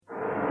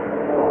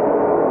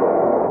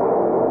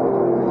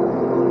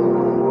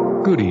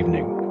Good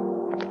evening.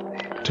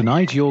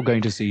 Tonight you're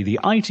going to see the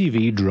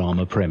ITV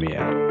drama premiere.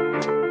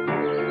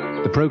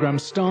 The programme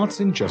starts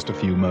in just a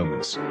few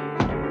moments.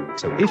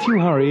 So if you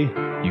hurry,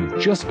 you've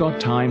just got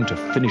time to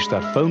finish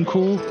that phone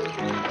call,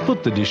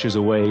 put the dishes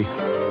away,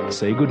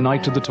 say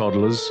goodnight to the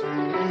toddlers,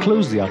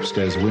 close the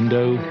upstairs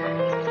window,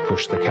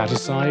 push the cat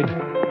aside,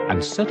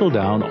 and settle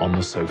down on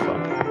the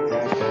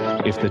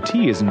sofa. If the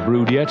tea isn't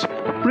brewed yet,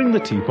 bring the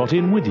teapot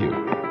in with you.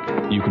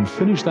 You can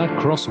finish that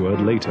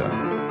crossword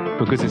later,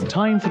 because it's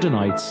time for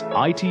tonight's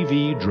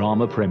ITV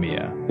drama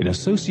premiere in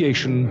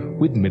association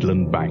with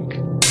Midland Bank.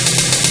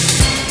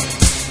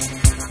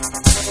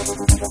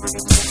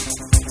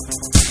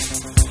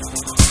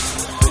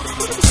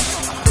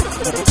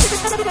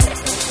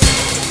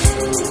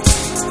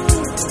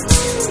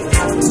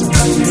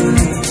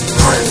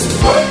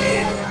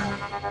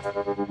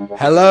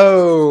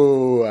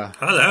 Hello!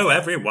 Hello,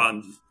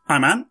 everyone.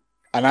 I'm Anne.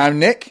 And I'm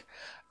Nick,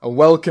 and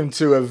welcome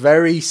to a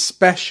very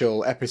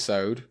special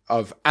episode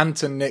of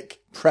Ant and Nick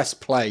Press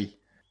Play.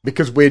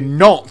 Because we're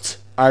not,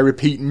 I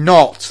repeat,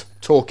 not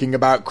talking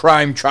about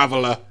Crime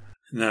Traveller.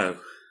 No.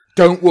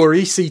 Don't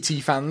worry,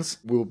 CT fans,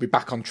 we'll be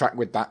back on track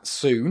with that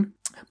soon.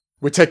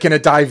 We're taking a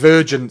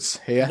divergence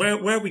here.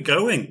 Where are we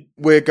going?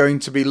 We're going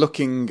to be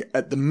looking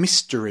at the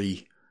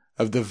mystery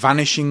of the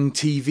vanishing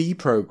TV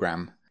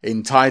programme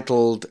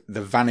entitled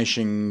The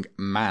Vanishing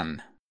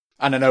Man.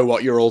 And I know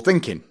what you're all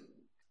thinking.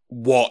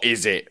 What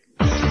is it?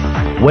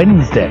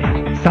 Wednesday,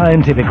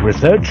 scientific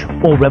research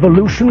or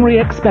revolutionary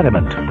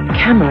experiment.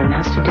 Cameron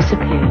has to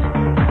disappear.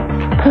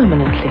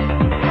 Permanently.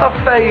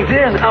 I fade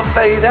in, I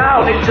fade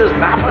out, it just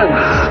happens.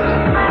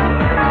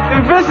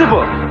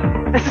 Invisible!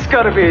 This has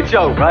got to be a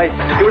joke, right?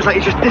 It was like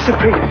he just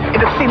disappeared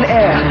into thin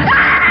air.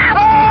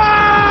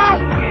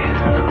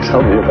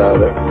 Tell me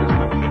about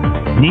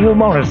it. Neil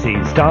Morrissey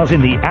stars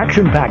in the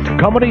action-packed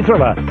comedy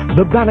thriller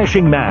The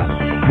Vanishing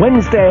Man.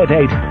 Wednesday at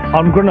 8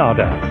 on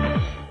Granada.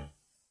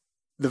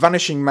 The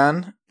Vanishing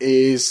Man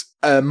is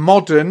a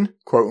modern,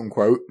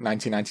 quote-unquote,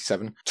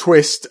 1997,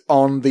 twist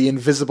on the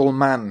Invisible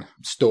Man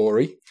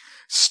story,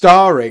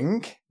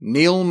 starring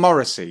Neil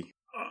Morrissey.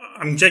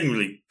 I'm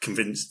genuinely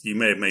convinced you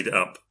may have made it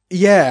up.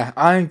 Yeah,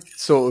 I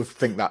sort of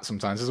think that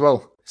sometimes as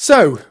well.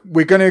 So,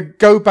 we're going to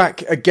go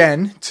back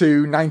again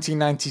to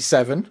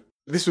 1997.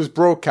 This was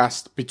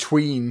broadcast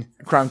between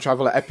Crime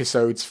Traveller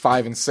episodes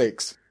 5 and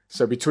 6.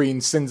 So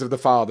between Sins of the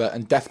Father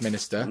and Death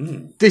Minister,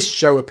 this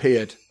show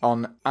appeared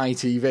on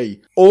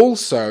ITV.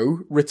 Also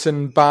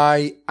written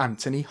by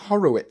Anthony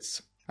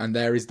Horowitz. And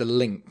there is the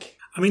link.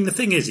 I mean, the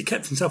thing is, he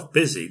kept himself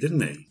busy,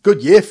 didn't he?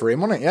 Good year for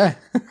him, wasn't it? Yeah.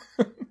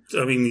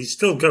 I mean, he's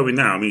still going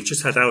now. I mean, he's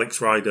just had Alex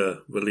Rider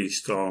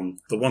released on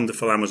the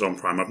wonderful Amazon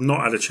Prime. I've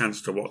not had a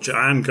chance to watch it.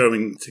 I am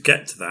going to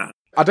get to that.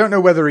 I don't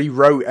know whether he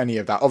wrote any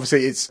of that.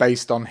 Obviously, it's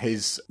based on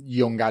his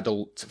young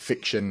adult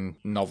fiction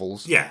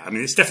novels. Yeah, I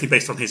mean, it's definitely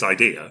based on his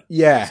idea.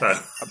 Yeah, so.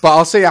 But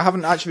I'll see. I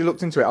haven't actually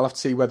looked into it. I'll have to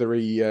see whether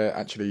he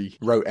actually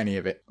wrote any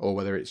of it or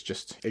whether it's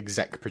just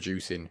exec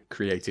producing,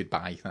 created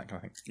by, that kind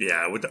of thing.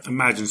 Yeah, I would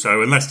imagine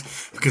so,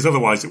 because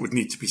otherwise it would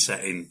need to be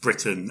set in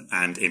Britain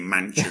and in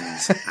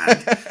mansions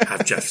and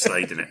have Jeff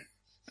Slade in it.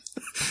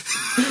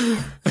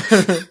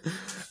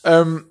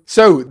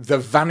 So, The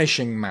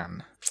Vanishing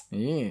Man.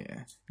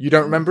 Yeah. You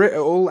don't remember it at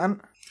all,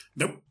 Ant?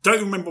 No,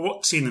 don't remember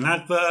what seen an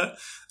advert,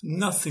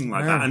 nothing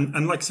like that.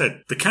 And like I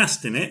said, the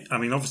cast in it, I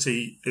mean,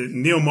 obviously,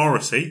 Neil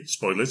Morrissey,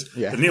 spoilers,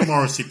 but Neil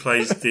Morrissey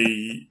plays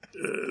the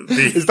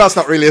That's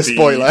not really a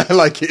spoiler,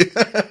 like it.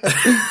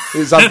 It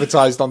was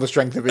advertised on the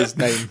strength of his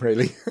name,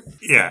 really.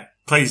 Yeah,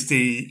 plays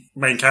the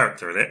main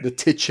character in it. The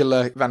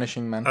titular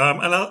Vanishing Man.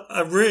 And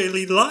I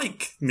really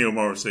like Neil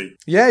Morrissey.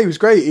 Yeah, he was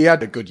great. He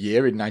had a good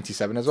year in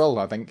 97 as well,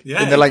 I think.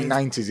 Yeah, in the late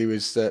 90s, he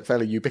was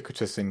fairly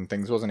ubiquitous in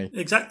things, wasn't he?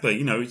 Exactly.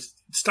 You know, he's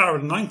star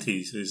of the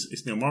 90s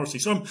is Neil Morrissey.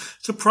 So I'm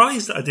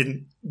surprised that I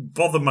didn't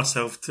bother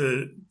myself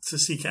to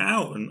seek it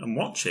out and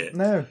watch it.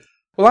 No.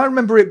 Well, I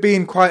remember it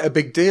being quite a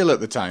big deal at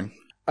the time.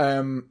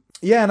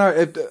 Yeah,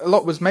 no, a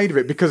lot was made of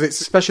it because it's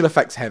special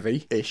effects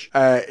heavy-ish.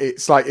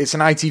 It's an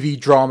ITV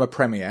drama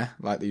premiere,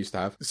 like they used to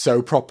have.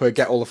 So proper,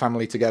 get all the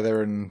family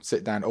together and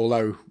sit down.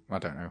 Although, I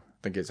don't know,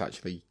 I think it's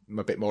actually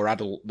a bit more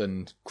adult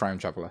than Crime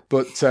Traveller.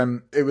 But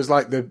it was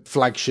like the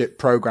flagship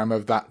programme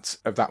of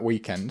that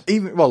weekend.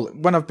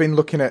 When I've been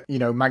looking at,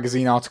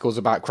 magazine articles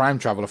about Crime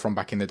Traveller from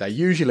back in the day,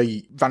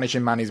 usually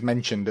Vanishing Man is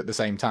mentioned at the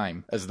same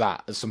time as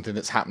something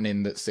that's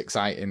happening, that's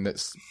exciting,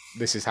 this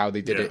is how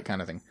they did it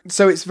kind of thing.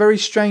 So it's very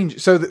strange.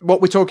 So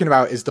what we're talking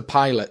about is the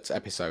pilot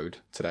episode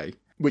today,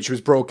 which was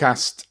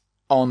broadcast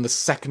on the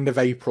 2nd of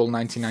April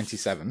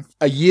 1997.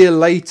 A year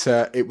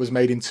later, it was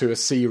made into a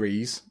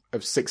series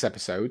of 6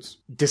 episodes.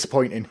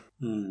 Disappointing.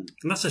 And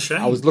that's a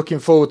shame. I was looking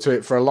forward to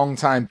it for a long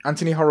time.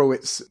 Anthony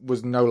Horowitz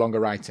was no longer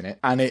writing it.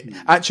 And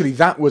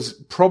that was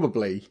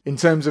probably, in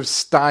terms of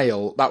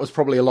style, that was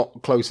probably a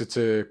lot closer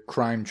to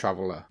Crime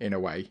Traveller in a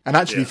way. And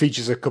actually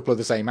features a couple of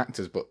the same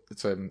actors, but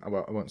I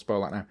won't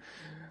spoil that now.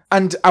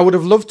 And I would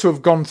have loved to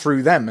have gone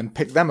through them and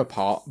picked them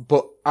apart,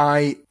 but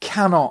I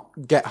cannot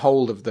get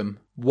hold of them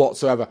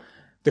whatsoever.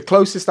 The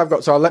closest I've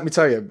got, so let me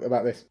tell you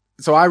about this.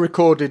 So I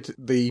recorded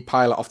the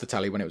pilot off the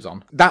telly when it was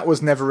on. That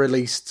was never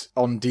released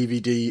on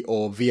DVD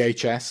or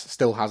VHS.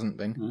 Still hasn't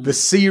been. The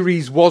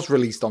series was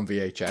released on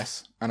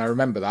VHS, and I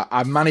remember that.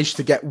 I managed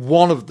to get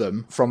one of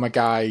them from a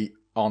guy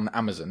on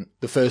Amazon,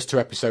 the first 2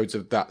 episodes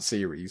of that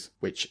series,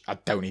 which I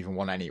don't even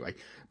want anyway.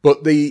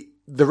 But the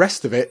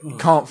rest of it,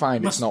 can't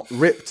find. It's not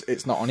ripped.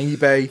 It's not on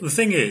eBay. The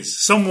thing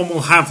is, someone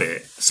will have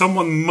it.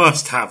 Someone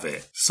must have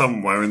it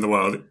somewhere in the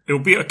world. It'll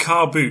be at a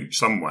car boot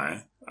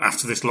somewhere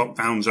after this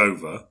lockdown's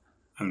over,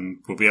 and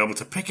we'll be able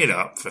to pick it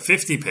up for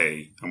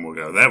 50p, and we'll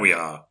go, there we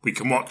are. We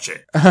can watch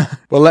it.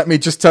 Well, let me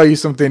just tell you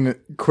something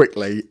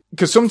quickly,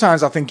 because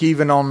sometimes I think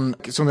even on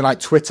something like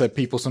Twitter,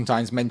 people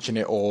sometimes mention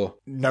it or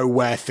know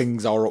where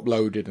things are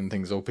uploaded and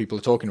things, or people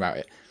are talking about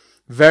it.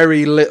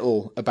 Very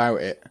little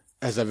about it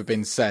has ever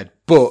been said,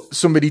 but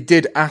somebody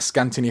did ask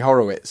Anthony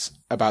Horowitz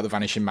about The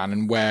Vanishing Man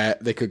and where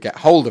they could get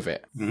hold of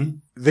it. Mm-hmm.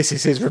 This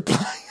is his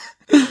reply.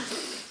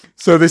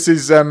 So this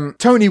is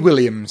Tony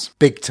Williams,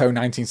 Big Toe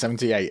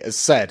 1978, has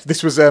said.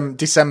 This was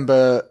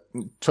December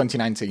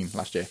 2019,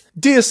 last year.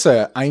 Dear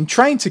Sir, I am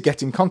trying to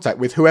get in contact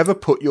with whoever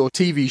put your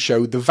TV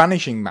show The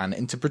Vanishing Man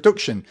into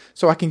production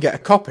so I can get a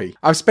copy.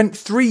 I've spent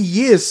 3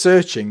 years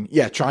searching.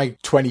 Yeah, try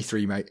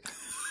 23, mate.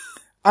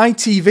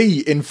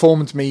 ITV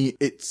informed me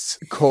it's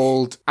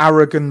called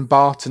Aragon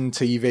Barton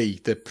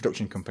TV, the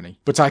production company,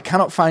 but I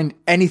cannot find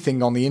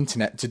anything on the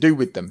internet to do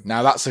with them.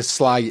 Now that's a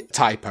slight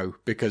typo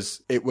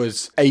because it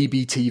was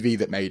ABTV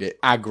that made it,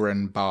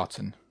 Agron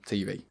Barton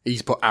TV.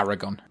 He's put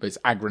Aragon, but it's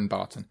Agron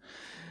Barton.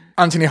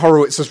 Anthony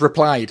Horowitz has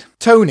replied,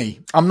 Tony,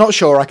 I'm not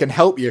sure I can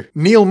help you.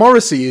 Neil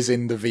Morrissey is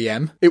in the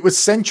VM. It was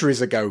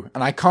centuries ago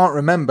and I can't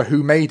remember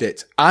who made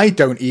it. I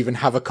don't even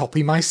have a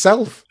copy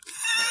myself.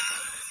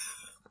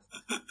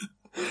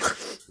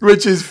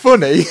 Which is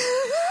funny.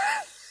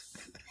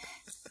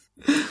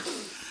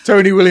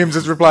 Tony Williams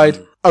has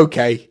replied,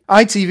 okay,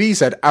 ITV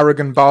said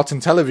Aragon Barton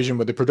Television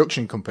were the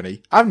production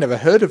company. I've never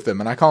heard of them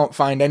and I can't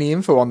find any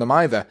info on them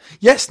either.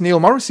 Yes,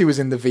 Neil Morrissey was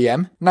in the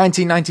VM,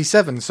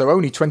 1997, so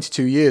only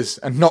 22 years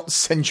and not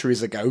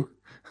centuries ago.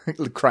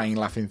 Crying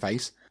laughing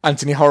face.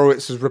 Anthony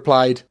Horowitz has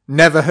replied,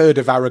 never heard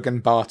of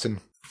Aragon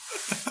Barton.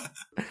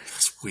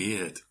 That's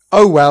weird.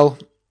 Oh well.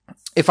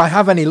 If I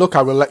have any luck,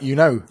 I will let you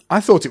know.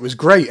 I thought it was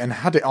great and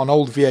had it on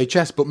old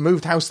VHS, but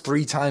moved house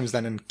 3 times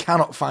then and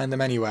cannot find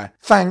them anywhere.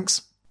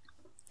 Thanks.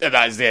 And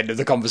that is the end of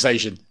the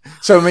conversation.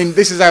 So, I mean,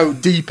 this is how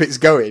deep it's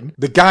going.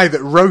 The guy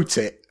that wrote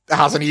it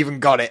hasn't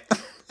even got it.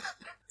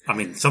 I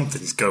mean,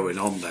 something's going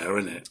on there,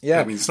 isn't it? Yeah.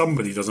 I mean,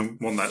 somebody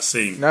doesn't want that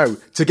scene. No.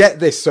 To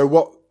get this, so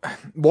what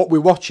we're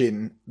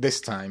watching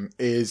this time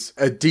is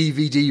a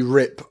DVD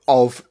rip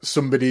of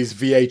somebody's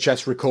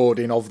VHS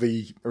recording of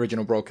the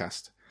original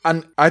broadcast.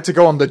 And I had to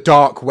go on the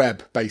dark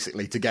web,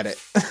 basically, to get it.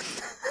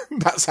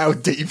 That's how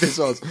deep this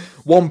was.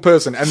 One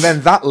person, and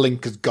then that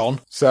link has gone.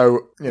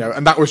 So,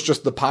 and that was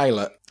just the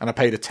pilot, and I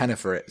paid $10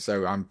 for it,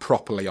 so I'm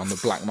properly on the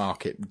black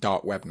market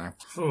dark web now.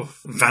 Oh,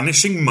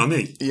 vanishing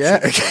money.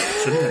 Yeah.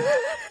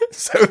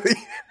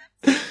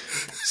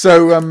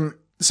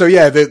 So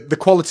yeah, the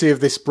quality of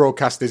this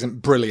broadcast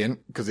isn't brilliant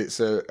because it's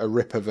a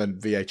rip of a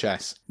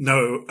VHS.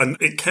 No, and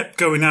it kept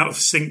going out of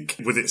sync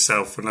with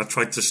itself when I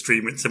tried to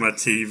stream it to my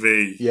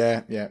TV.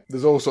 Yeah.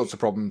 There's all sorts of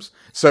problems.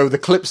 So the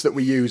clips that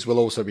we use will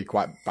also be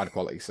quite bad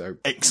quality, so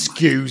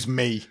excuse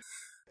me.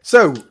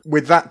 So,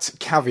 with that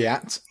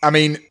caveat, I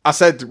mean, I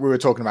said we were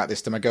talking about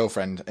this to my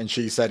girlfriend, and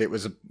she said it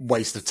was a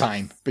waste of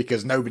time,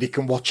 because nobody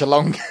can watch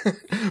along.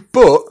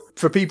 But,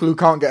 for people who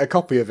can't get a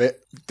copy of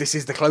it, this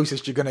is the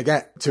closest you're going to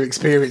get to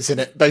experiencing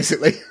it,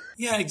 basically.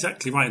 Yeah,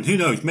 exactly right. And who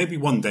knows, maybe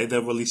one day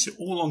they'll release it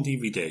all on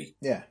DVD.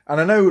 Yeah. And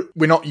I know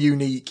we're not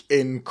unique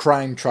in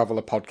Crime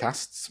Traveller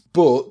podcasts,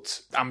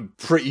 but I'm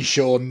pretty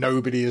sure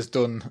nobody has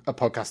done a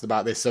podcast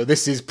about this, so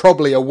this is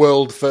probably a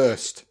world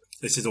first.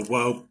 This is a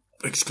world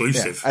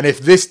exclusive. Yeah. And if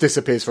this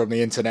disappears from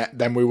the internet,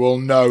 then we will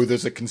know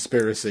there's a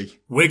conspiracy.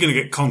 We're going to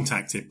get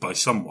contacted by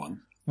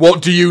someone.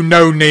 What do you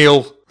know,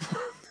 Neil?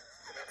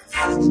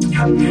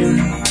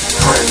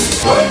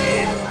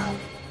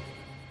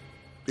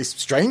 It's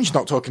strange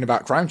not talking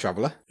about Crime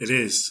Traveller. It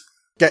is.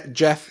 Get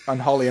Jeff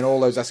and Holly and all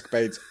those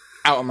escapades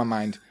out of my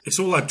mind. It's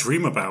all I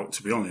dream about,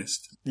 to be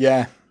honest.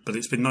 Yeah. But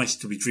it's been nice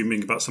to be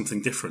dreaming about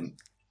something different.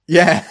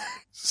 Yeah.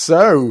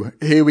 So,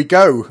 here we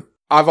go.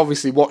 I've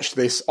obviously watched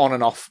this on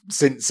and off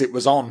since it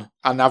was on,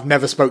 and I've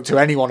never spoke to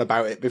anyone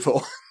about it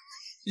before.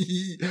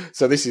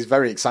 So this is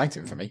very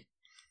exciting for me.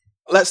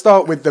 Let's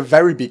start with the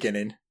very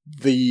beginning,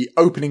 the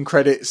opening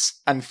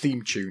credits and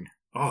theme tune.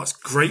 Oh, it's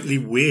greatly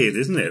weird,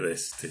 isn't it,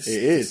 this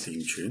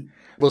theme tune?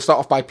 We'll start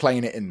off by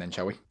playing it in then,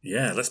 shall we?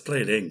 Yeah, let's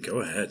play it in.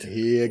 Go ahead.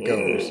 Here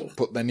goes.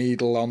 Put the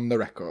needle on the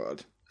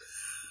record.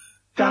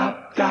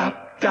 Dop,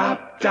 dop,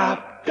 dop,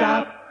 dop,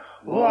 dop.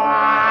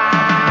 Why?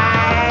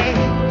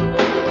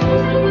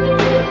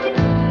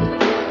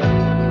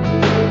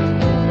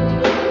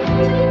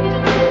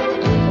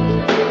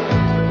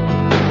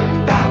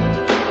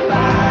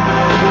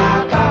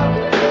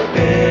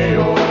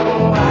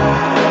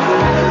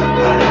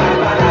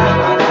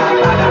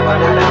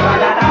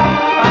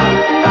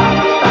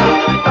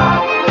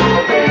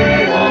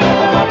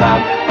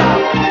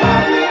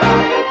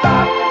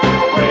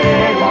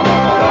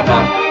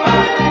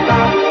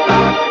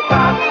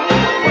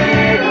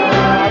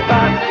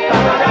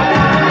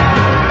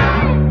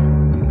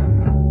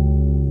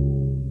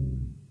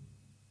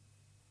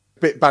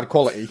 Bit bad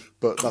quality,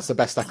 but that's the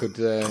best I could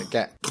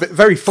get. But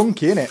very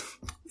funky, innit?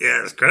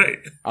 Yeah, it's great.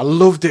 I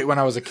loved it when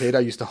I was a kid. I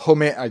used to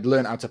hum it. I'd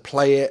learned how to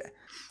play it.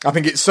 I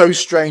think it's so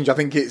strange. I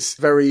think it's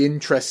very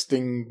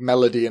interesting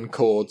melody and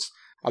chords.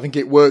 I think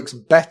it works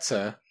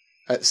better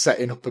at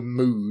setting up a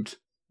mood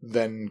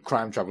than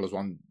Crime Travelers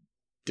 1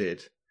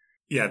 did.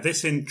 Yeah,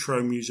 this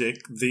intro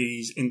music,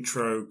 these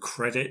intro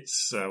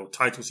credits,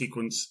 title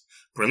sequence,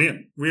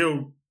 brilliant.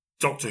 Real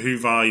Doctor Who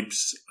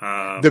vibes.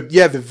 The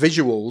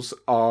visuals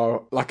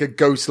are like a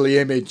ghostly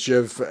image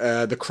of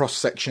the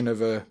cross-section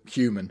of a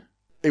human.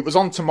 It was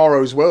on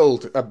Tomorrow's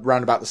World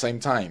around about the same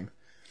time.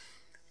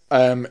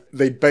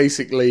 They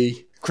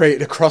basically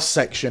created a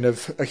cross-section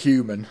of a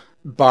human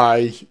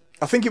by...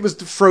 I think it was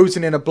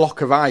frozen in a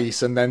block of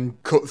ice and then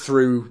cut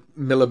through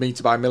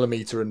millimetre by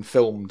millimetre and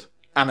filmed,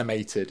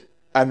 animated.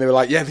 And they were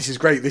like, yeah, this is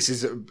great. This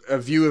is a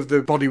view of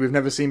the body we've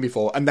never seen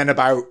before. And then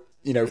about,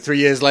 3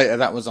 years later,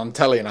 that was on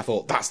telly. And I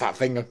thought, that's that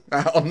thing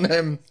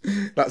on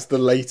that's the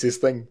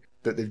latest thing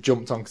that they've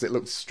jumped on because it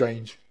looks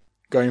strange.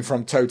 Going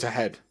from toe to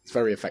head. It's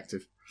very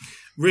effective.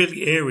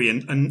 Really eerie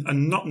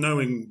and not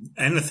knowing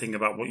anything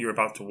about what you're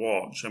about to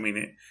watch. I mean,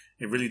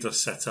 it really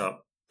does set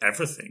up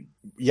everything.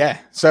 Yeah.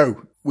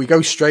 So we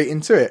go straight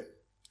into it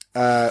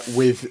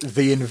with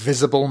The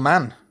Invisible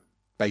Man.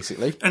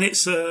 Basically. And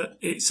it's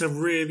a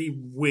really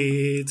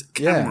weird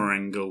camera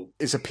angle.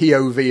 It's a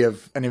POV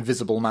of an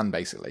invisible man,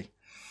 basically,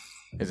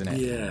 isn't it?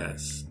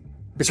 Yes.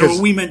 Because, so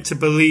are we meant to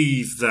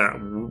believe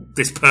that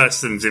this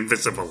person's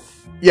invisible?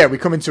 Yeah, we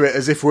come into it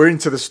as if we're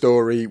into the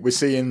story. We're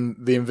seeing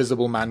the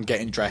invisible man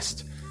getting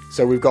dressed.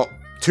 So we've got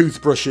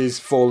toothbrushes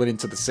falling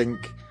into the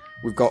sink.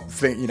 We've got,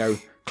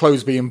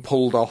 clothes being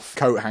pulled off,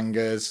 coat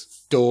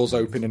hangers, doors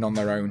opening on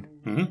their own.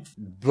 Mm-hmm.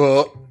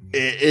 But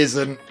it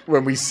isn't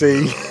when we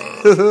see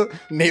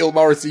Neil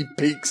Morrissey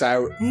peeks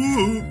out.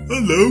 Ooh,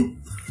 hello.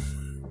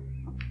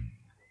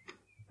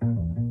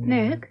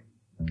 Nick?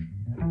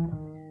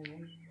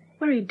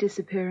 Where are you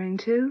disappearing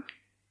to?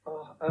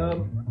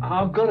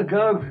 I've got to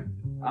go.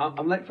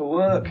 I'm late for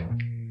work.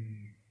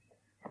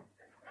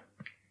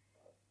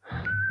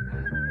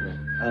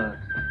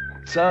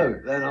 So,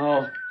 then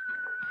I'll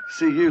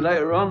see you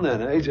later on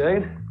then, eh,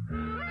 Jane?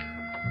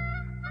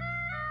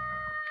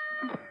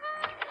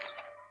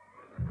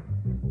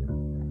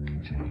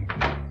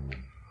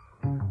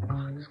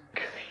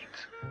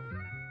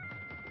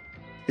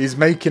 He's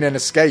making an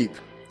escape.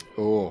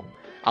 Oh,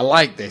 I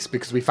like this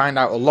because we find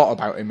out a lot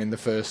about him in the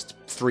first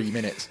 3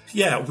 minutes.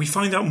 Yeah, we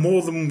find out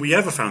more than we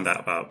ever found out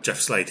about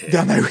Jeff Slade here.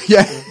 I know,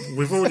 yeah.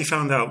 We've already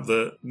found out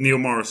that Neil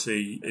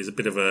Morrissey is a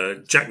bit of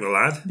a Jack the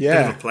Lad,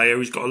 yeah. Bit of a player.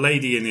 He's got a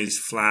lady in his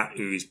flat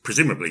who he's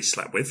presumably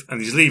slept with, and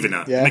he's leaving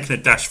her, making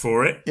a dash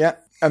for it. Yeah,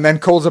 and then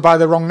calls her by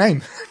the wrong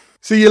name.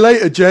 See you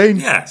later,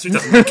 Jane. Yeah, so he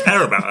doesn't really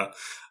care about her.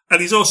 And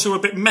he's also a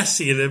bit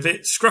messy and a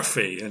bit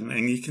scruffy, and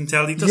you can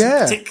tell he doesn't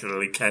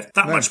particularly care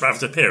that much about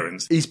his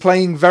appearance. He's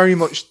playing very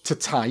much to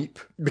type,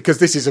 because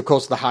this is, of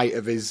course, the height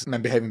of his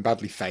Men Behaving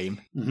Badly fame.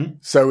 Mm-hmm.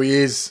 So he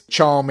is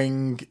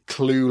charming,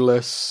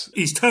 clueless.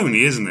 He's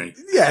Tony, isn't he?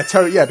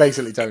 Yeah,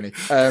 basically Tony.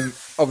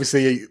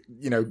 Obviously,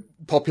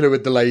 popular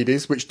with the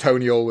ladies, which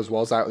Tony always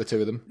was out of the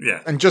two of them.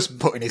 Yeah. And just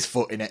putting his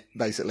foot in it,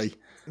 basically.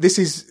 This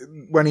is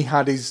when he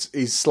had his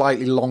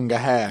slightly longer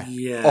hair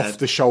off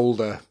the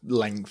shoulder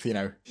length,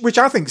 which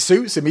I think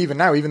suits him even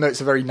now, even though it's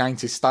a very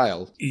 90s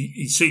style.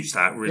 He suits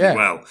that really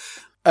well.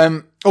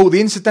 The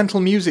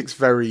incidental music's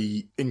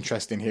very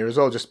interesting here as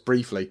well, just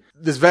briefly.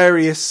 There's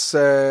various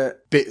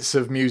bits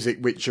of music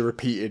which are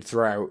repeated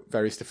throughout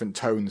various different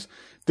tones.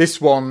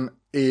 This one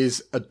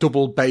is a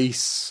double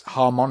bass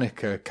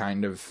harmonica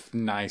kind of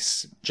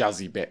nice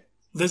jazzy bit.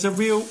 There's a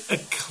real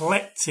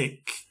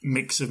eclectic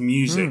mix of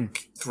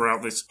music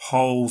throughout this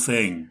whole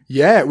thing.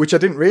 Yeah, which I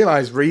didn't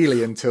realise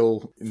really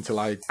until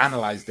I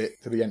analysed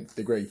it to the nth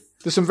degree.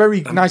 There's some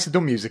very nicely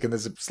done music and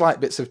there's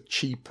slight bits of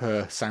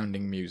cheaper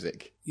sounding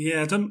music.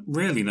 Yeah, I don't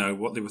really know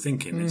what they were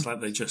thinking. It's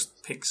like they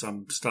just picked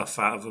some stuff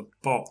out of a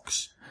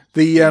box.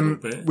 We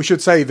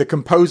should say the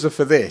composer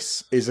for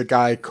this is a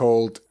guy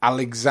called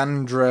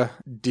Alexandra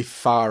Di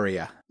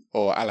Faria,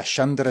 or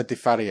Alexandra Di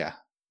Faria.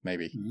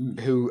 Maybe.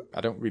 Who,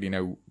 I don't really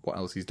know what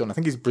else he's done. I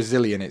think he's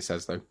Brazilian, it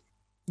says, though.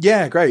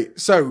 Yeah, great.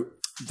 So,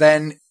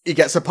 then he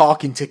gets a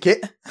parking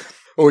ticket.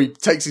 Or he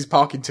takes his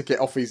parking ticket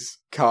off his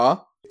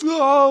car.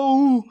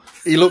 Oh!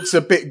 He looks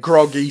a bit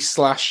groggy /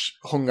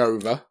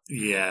 hungover.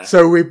 Yeah.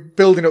 So we're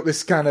building up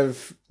this kind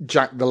of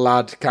Jack the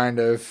Lad kind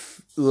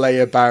of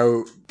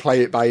layabout,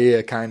 play it by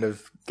ear kind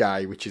of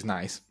guy, which is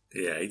nice.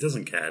 Yeah, he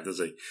doesn't care, does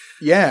he?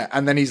 Yeah,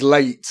 and then he's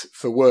late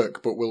for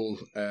work, but we'll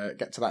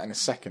get to that in a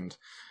second.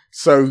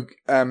 So,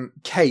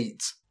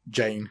 Kate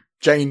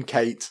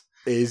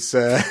is,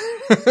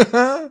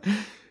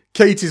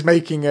 Kate is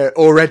making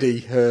already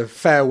her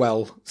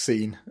farewell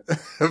scene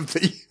of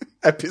the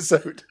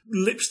episode.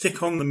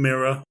 Lipstick on the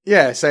mirror.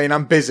 Yeah, saying,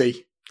 I'm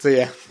busy. See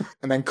ya.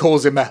 And then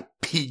calls him a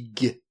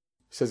pig.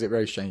 Says it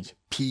very strange.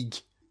 Pig.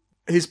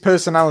 His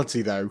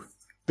personality, though,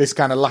 this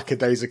kind of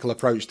lackadaisical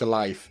approach to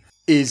life,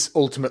 is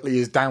ultimately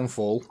his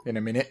downfall in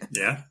a minute.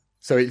 Yeah.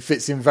 So it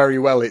fits in very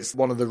well. It's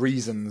one of the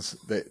reasons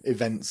that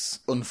events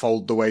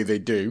unfold the way they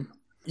do.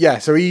 Yeah,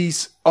 so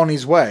he's on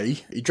his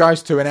way. He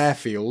drives to an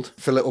airfield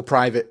for little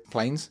private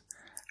planes.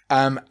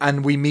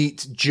 And we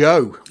meet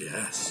Joe.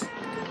 Yes.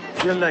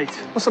 You're late.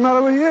 What's the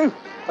matter with you?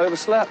 I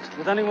overslept.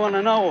 With anyone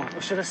I know,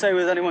 or should I say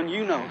with anyone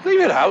you know? Leave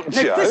it out,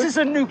 Nick, Joe. this is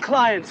a new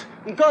client,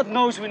 and God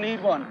knows we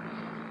need one.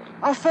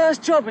 Our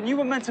first job, and you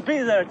were meant to be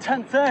there at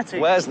 10:30.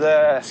 Where's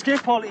there?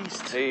 Schiphol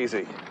East.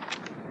 Easy.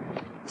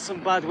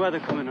 Some bad weather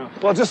coming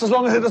up. Well, just as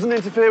long as it doesn't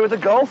interfere with the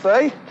golf,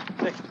 eh?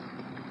 Nick,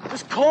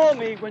 just call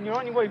me when you're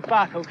on your way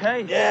back,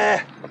 okay?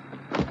 Yeah.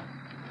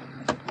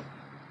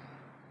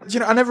 You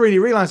know, I never really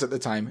realised at the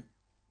time.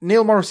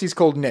 Neil Morrissey's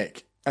called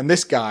Nick, and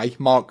this guy,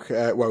 Mark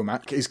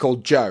Womack, is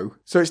called Joe.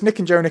 So it's Nick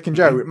and Joe, Nick and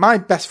Joe. Mm-hmm. My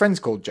best friend's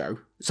called Joe.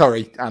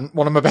 Sorry, and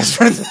one of my best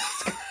friends...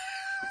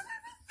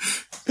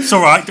 It's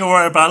all right. Don't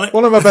worry about it.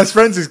 One of my best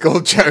friends is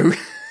called Joe.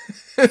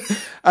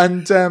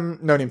 And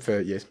known him for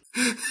years.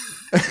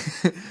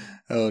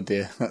 Oh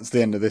dear, that's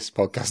the end of this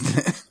podcast,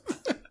 isn't it?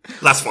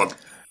 Last one.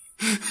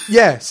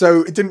 Yeah,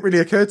 so it didn't really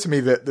occur to me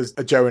that there's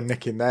a Joe and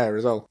Nick in there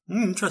as well.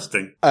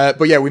 Interesting.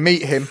 But yeah, we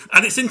meet him.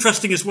 And it's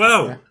interesting as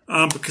well,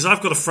 because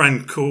I've got a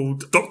friend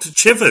called Dr.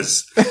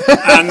 Chivers,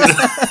 and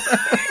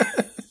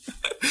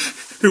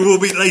who we'll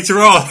meet later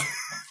on.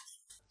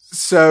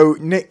 So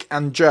Nick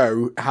and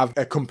Joe have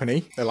a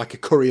company, they're like a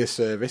courier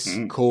service,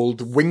 called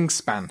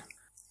Wingspan.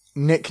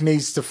 Nick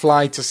needs to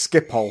fly to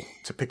Schiphol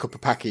to pick up a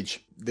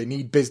package. They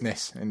need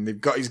business, and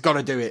he's got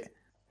to do it.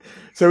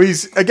 So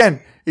he's like,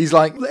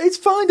 it's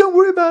fine, don't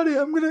worry about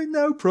it,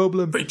 no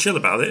problem. Pretty chill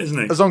about it, isn't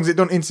he? As long as it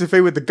don't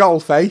interfere with the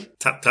golf, eh?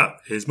 Tap,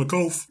 tap, here's my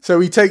golf. So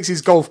he takes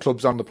his golf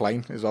clubs on the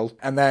plane as well,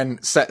 and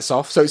then sets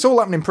off. So it's all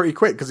happening pretty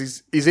quick,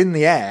 because he's in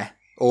the air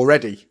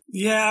already.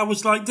 Yeah, I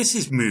was like, this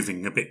is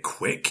moving a bit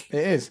quick.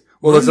 It is.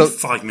 Well, there's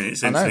 5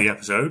 minutes into the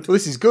episode. Well,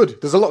 this is good.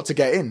 There's a lot to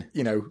get in.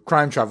 You know,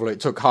 crime travel, it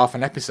took half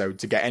an episode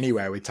to get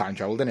anywhere with time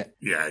travel, didn't it?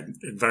 Yeah,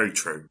 very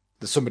true.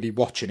 There's somebody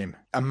watching him.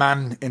 A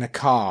man in a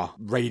car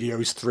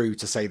radios through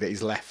to say that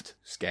he's left.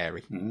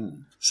 Scary.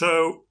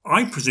 So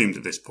I presumed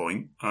at this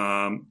point,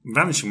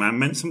 Vanishing Man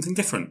meant something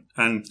different.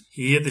 And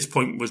he, at this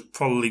point, was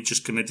probably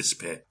just going to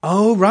disappear.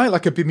 Oh, right.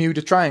 Like a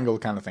Bermuda Triangle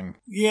kind of thing.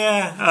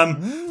 Yeah.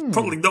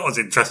 Probably not as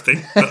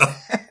interesting. But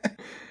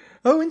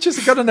oh,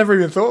 interesting. God, I never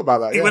even thought about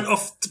that. He went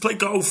off to play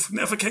golf,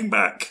 never came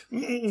back.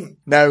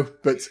 No,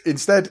 but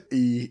instead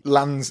he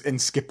lands in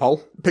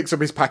Schiphol, picks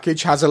up his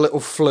package, has a little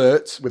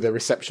flirt with a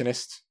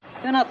receptionist.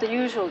 You're not the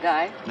usual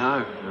guy.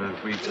 No,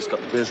 we've just got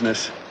the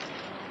business.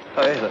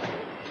 Oh, yeah, look.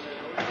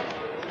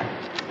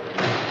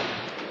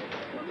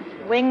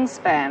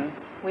 Wingspan.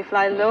 We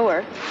fly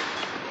lower.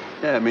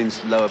 Yeah, it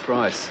means lower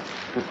price.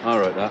 I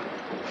wrote that.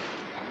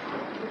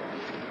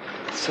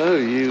 So,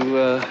 you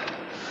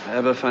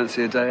ever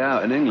fancy a day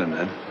out in England,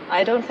 then?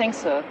 I don't think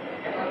so.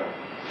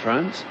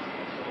 France?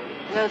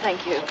 No,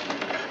 thank you.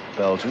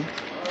 Belgium?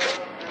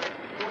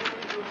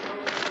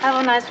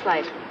 Have a nice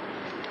flight.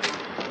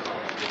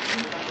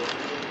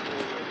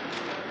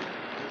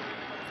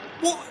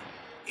 What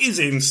is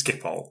in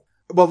Schiphol?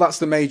 Well, that's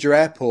the major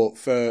airport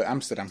for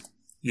Amsterdam.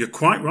 You're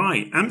quite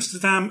right.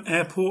 Amsterdam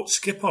Airport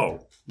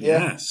Schiphol.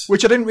 Yeah. Yes.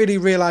 Which I didn't really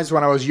realise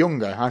when I was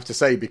younger, I have to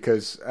say,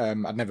 because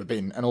I'd never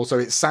been. And also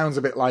it sounds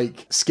a bit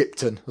like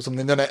Skipton or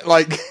something, doesn't it?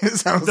 Like, it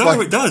sounds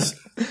it does.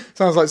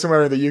 Sounds like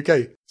somewhere in the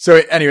UK.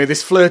 So anyway,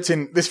 this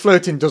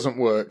flirting doesn't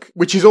work,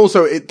 which is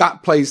also,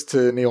 that plays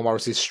to Neil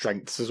Morris's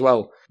strengths as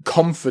well.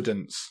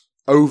 Confidence.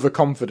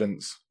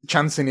 Overconfidence,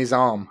 chancing his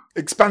arm,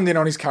 expanding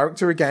on his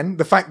character again.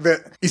 The fact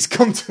that he's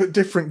gone to a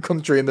different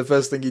country and the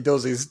first thing he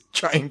does is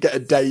try and get a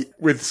date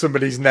with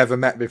somebody he's never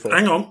met before.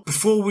 Hang on,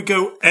 before we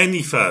go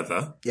any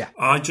further, yeah,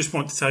 I just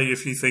want to tell you a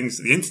few things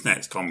that the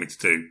internet's told me to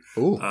do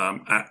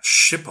at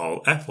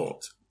Schiphol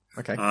Airport.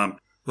 Okay.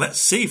 Let's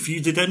see if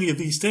you did any of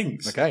these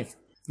things. Okay.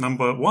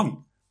 Number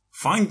 1,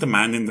 find the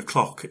man in the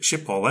clock at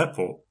Schiphol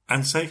Airport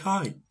and say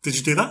hi. Did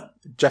you do that?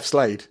 Jeff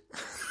Slade.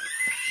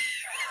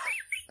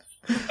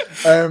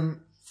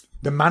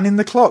 The man in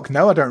the clock.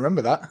 No, I don't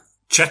remember that.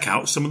 Check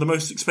out some of the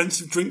most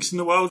expensive drinks in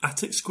the world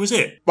at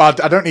Exquisite. Well,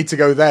 I don't need to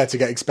go there to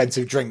get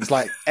expensive drinks,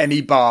 like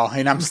any bar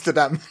in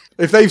Amsterdam.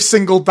 If they've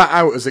singled that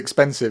out as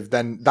expensive,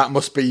 then that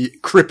must be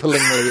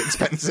cripplingly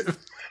expensive.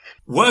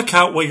 Work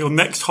out where your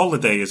next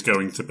holiday is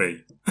going to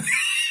be.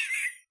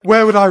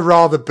 Where would I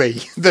rather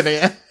be than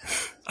here?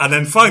 And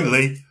then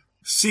finally,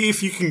 see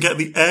if you can get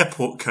the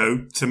airport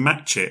code to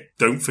match it.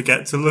 Don't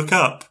forget to look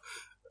up.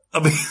 I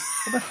mean,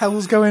 what the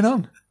hell's going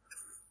on?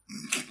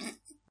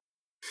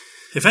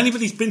 If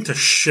anybody's been to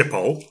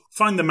Schiphol,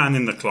 find the man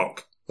in the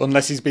clock.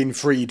 Unless he's been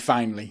freed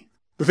finally.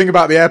 The thing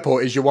about the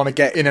airport is you want to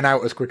get in and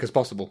out as quick as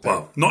possible.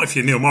 Well, not if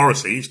you're Neil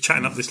Morrissey. He's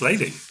chatting up this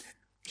lady.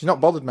 She's not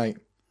bothered, mate.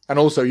 And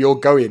also, you're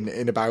going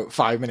in about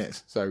 5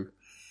 minutes, so...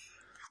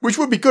 Which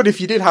would be good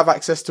if you did have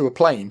access to a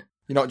plane.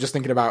 You're not just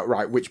thinking about,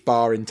 right, which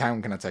bar in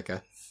town can I take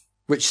her?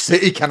 Which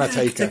city can I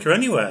take her? Take her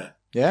anywhere.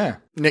 Yeah.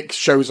 Nick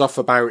shows off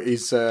about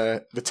his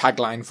the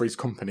tagline for his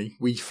company,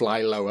 We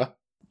Fly Lower.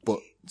 But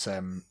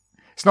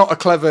it's not a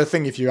clever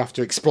thing if you have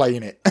to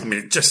explain it. I mean,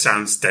 it just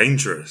sounds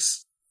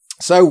dangerous.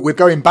 So we're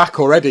going back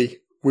already.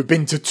 We've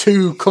been to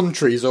 2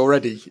 countries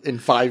already in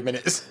 5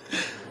 minutes.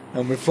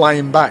 And we're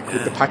flying back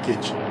with the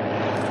package.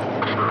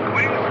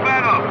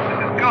 Wingspan up. This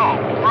is Golf,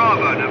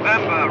 Bravo,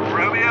 November,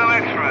 Romeo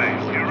X-ray.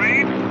 You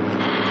read?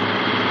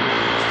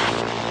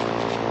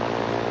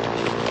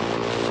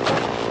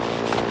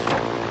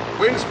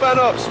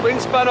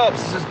 Wingspan up.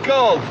 This is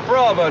Golf,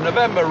 Bravo,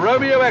 November,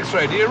 Romeo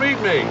X-ray. Do you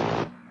read me?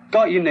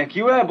 Got you, Nick.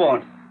 You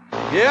airborne?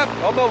 Yep,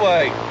 on my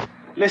way.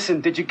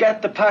 Listen, did you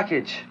get the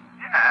package?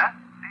 Yeah?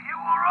 Are you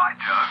alright,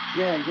 Joe?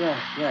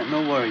 Yeah,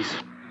 no worries.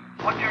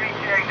 What's your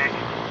ETA, Nick?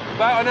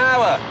 About an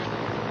hour.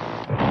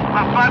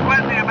 That bad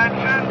weather you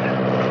mentioned?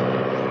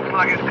 Looks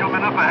like it's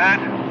coming up ahead.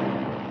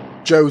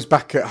 Joe's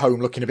back at home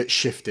looking a bit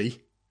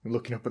shifty,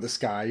 looking up at the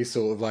sky,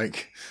 sort of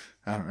like,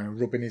 I don't know,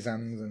 rubbing his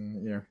hands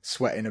and,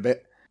 sweating a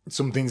bit.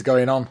 Something's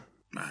going on.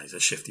 He's a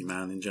shifty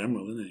man in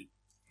general, isn't he?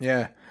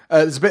 Yeah.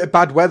 There's a bit of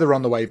bad weather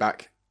on the way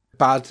back.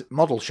 Bad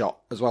model shot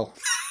as well.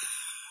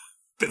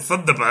 Bit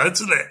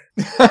Thunderbirds, isn't it?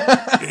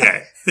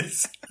 Yeah.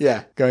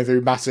 Yeah, going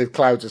through massive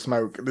clouds of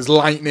smoke. There's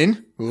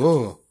lightning.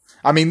 Ooh.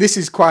 I mean, this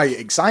is quite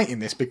exciting,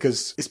 this,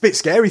 because it's a bit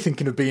scary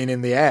thinking of being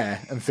in the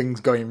air and things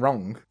going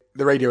wrong.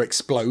 The radio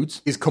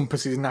explodes. His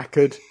compass is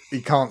knackered.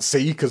 He can't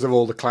see because of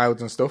all the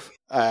clouds and stuff.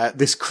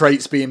 This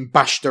crate's being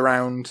bashed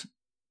around.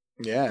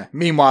 Yeah.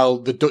 Meanwhile,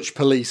 the Dutch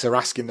police are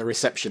asking the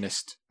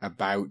receptionist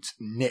about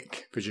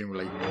Nick,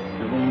 presumably.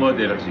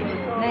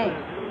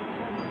 Nee.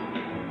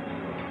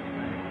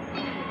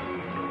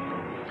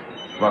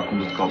 Waar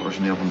komt het kap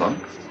origineel vandaan?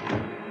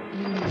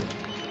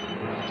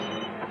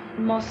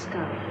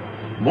 Moscow.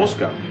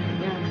 Moscow?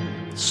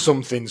 Yeah.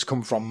 Something's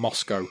come from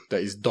Moscow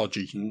that is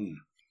dodgy.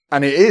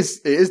 And it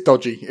is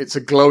dodgy. It's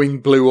a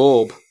glowing blue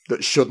orb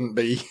that shouldn't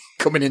be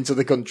coming into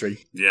the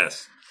country.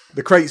 Yes.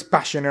 The crate's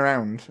bashing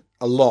around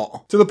a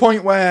lot, to the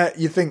point where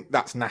you think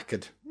that's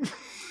knackered.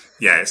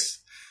 Yes.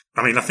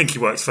 I mean, I think he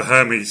works for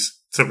Hermes,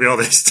 to be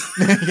honest.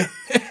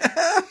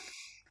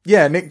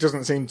 Yeah, Nick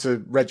doesn't seem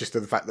to register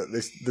the fact that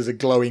there's a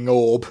glowing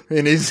orb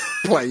in his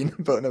plane,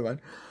 but never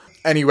mind.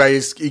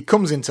 Anyways, he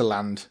comes into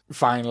land,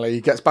 finally,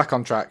 gets back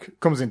on track,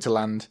 comes into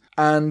land,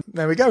 and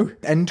there we go.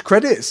 End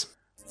credits.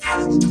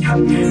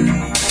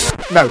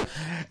 No,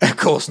 of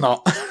course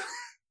not.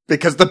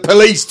 Because the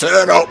police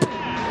turn up. Get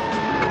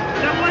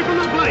away from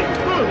the plane!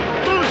 Move!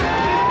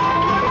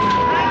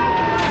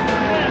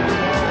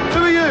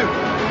 Who are you?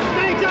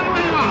 Stay exactly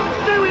where you are!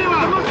 Stay where you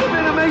are! There must have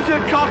been a major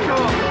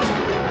cock-up.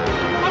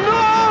 I'm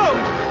not!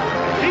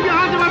 Keep your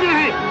hands above your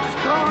head!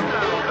 Calm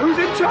down. Who's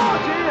in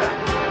charge here?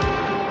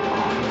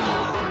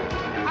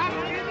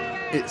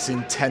 It's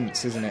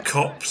intense, isn't it?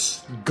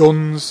 Cops.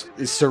 Guns.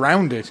 Is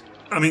surrounded.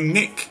 I mean,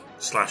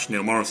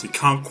 Nick/Neil Morrissey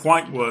can't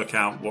quite work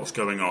out what's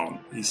going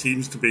on. He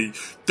seems to be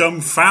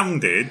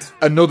dumbfounded.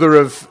 Another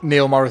of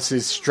Neil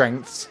Morris's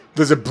strengths.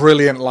 There's a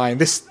brilliant line.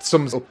 This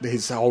sums up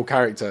his whole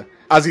character.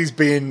 As he's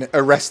being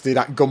arrested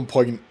at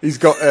gunpoint, he's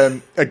got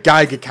a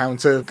Geiger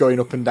counter going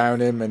up and down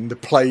him, and the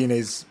plane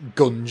is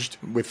gunged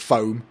with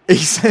foam. He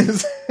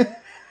says,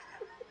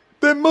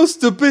 "There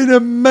must have been a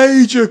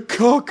major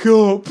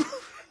cock-up,"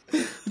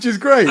 which is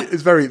great.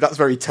 That's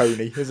very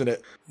Tony, isn't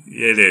it?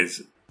 It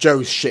is.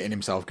 Joe's shitting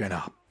himself, going,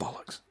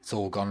 bollocks, it's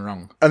all gone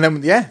wrong. And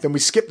then we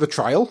skip the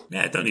trial.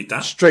 Yeah, don't need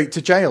that. Straight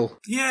to jail.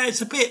 Yeah,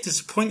 it's a bit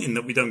disappointing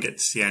that we don't get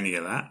to see any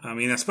of that. I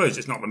mean, I suppose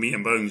it's not the meat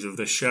and bones of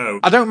the show.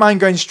 I don't mind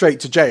going straight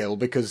to jail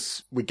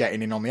because we're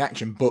getting in on the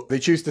action, but they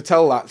choose to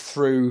tell that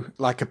through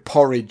like a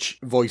porridge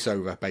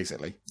voiceover,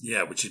 basically.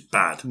 Yeah, which is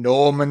bad.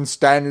 Norman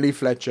Stanley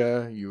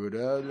Fletcher, you would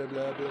blah, blah,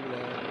 blah,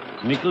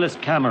 blah. Nicholas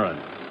Cameron,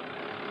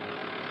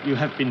 you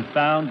have been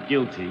found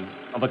guilty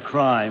of a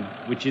crime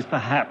which is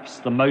perhaps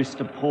the most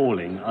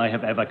appalling I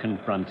have ever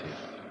confronted.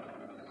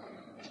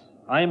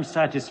 I am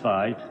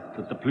satisfied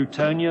that the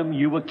plutonium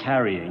you were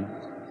carrying,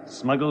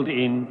 smuggled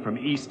in from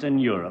Eastern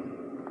Europe,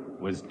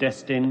 was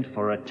destined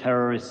for a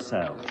terrorist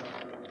cell.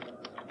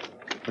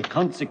 The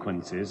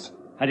consequences,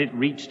 had it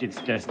reached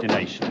its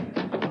destination,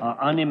 are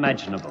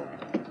unimaginable,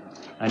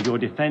 and your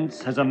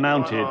defense has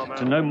amounted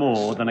to no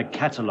more than a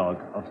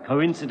catalogue of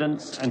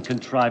coincidence and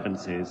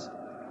contrivances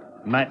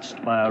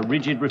matched by a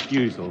rigid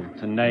refusal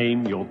to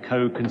name your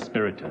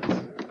co-conspirators,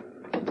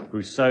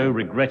 who so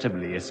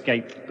regrettably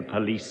escaped the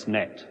police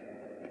net.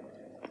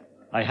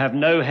 I have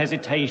no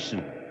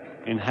hesitation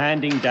in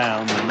handing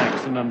down the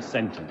maximum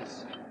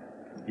sentence.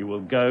 You will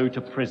go to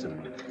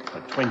prison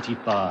for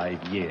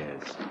 25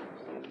 years.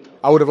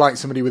 I would have liked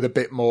somebody with a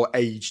bit more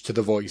age to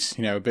the voice,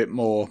 a bit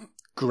more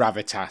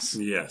gravitas.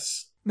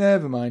 Yes.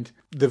 Never mind.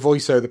 The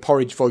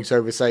porridge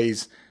voiceover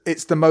says,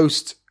 it's the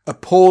most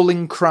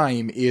appalling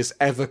crime he has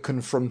ever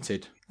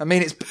confronted. I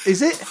mean,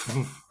 is it?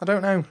 I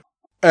don't know.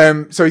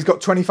 So he's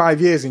got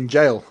 25 years in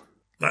jail.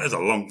 That is a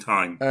long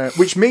time.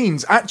 Which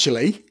means,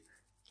 actually,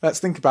 let's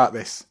think about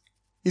this.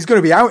 He's going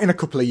to be out in a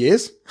couple of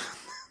years.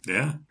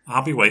 Yeah,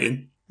 I'll be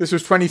waiting. This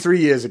was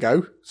 23 years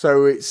ago,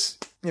 so it's,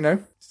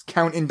 it's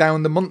counting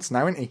down the months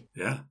now, isn't he?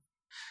 Yeah.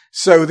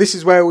 So this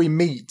is where we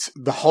meet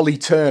the Holly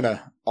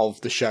Turner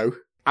of the show,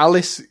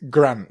 Alice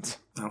Grant.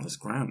 Alice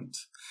Grant.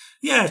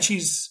 Yeah,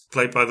 she's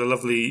played by the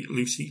lovely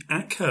Lucy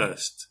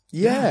Ackhurst.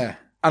 Yeah.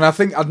 And I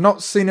think I'd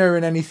not seen her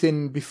in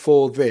anything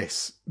before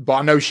this, but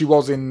I know she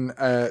was in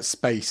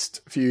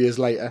Spaced a few years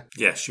later.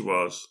 Yes, she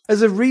was.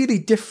 As a really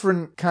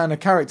different kind of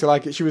character,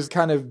 like she was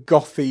kind of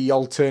gothy,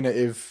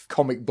 alternative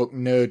comic book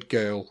nerd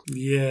girl.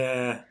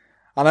 Yeah.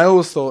 And I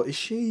always thought, is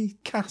she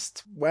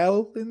cast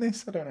well in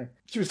this? I don't know.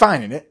 She was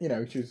fine in it,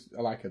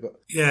 I like her, but...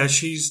 Yeah,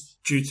 she's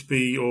due to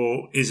be,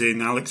 or is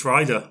in Alex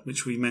Rider,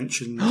 which we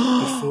mentioned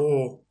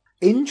before.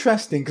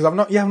 Interesting, because I've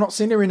not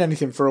seen her in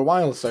anything for a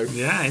while, so...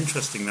 Yeah,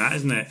 interesting that,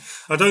 isn't it?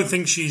 I don't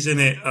think she's in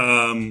it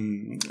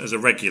as a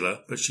regular,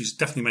 but she's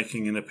definitely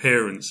making an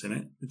appearance in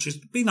it, which is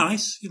be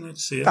nice, to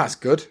see her. That's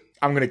good.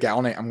 I'm going to get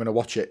on it, I'm going to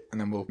watch it,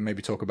 and then we'll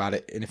maybe talk about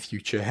it in a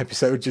future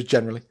episode, just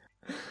generally.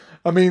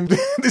 I mean,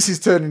 this is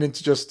turning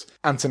into just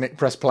Anthony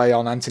press play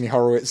on Anthony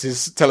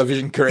Horowitz's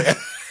television career.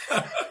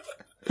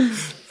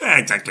 Yeah,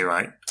 exactly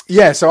right.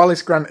 Yeah, so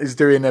Alice Grant is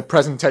doing a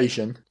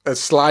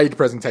slide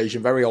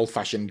presentation, very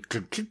old-fashioned,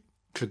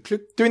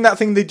 doing that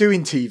thing they do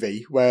in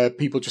TV, where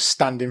people just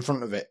stand in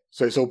front of it,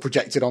 so it's all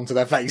projected onto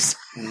their face.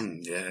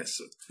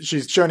 Yes.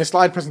 She's showing a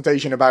slide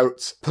presentation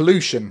about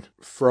pollution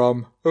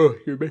from... I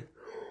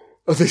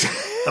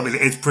mean,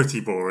 it's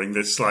pretty boring,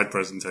 this slide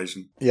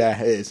presentation.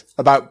 Yeah, it is.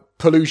 About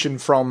pollution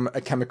from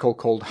a chemical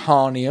called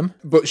harnium.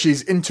 But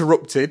she's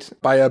interrupted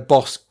by her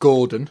boss,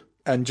 Gordon,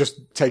 and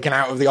just taken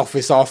out of the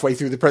office halfway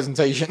through the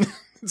presentation.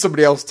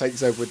 Somebody else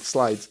takes over with the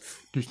slides.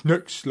 This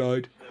next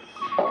slide.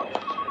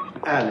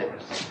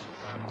 Alice,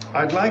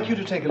 I'd like you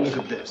to take a look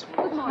at this.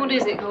 What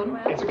is it, Gordon?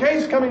 It's a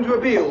case coming to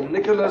appeal,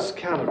 Nicholas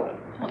Cameron.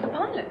 What, the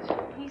pilot?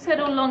 He said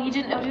all along he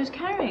didn't know what he was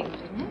carrying,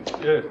 didn't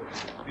he? Yes,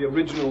 the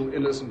original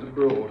Innocent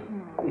Abroad.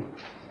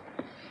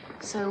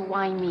 So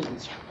why me?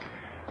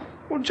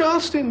 Well,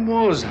 Justin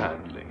was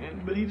handling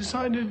it, but he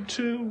decided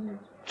to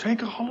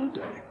take a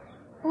holiday.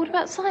 What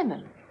about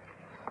Simon?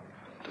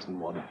 Doesn't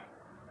want it.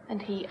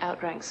 And he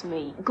outranks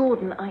me.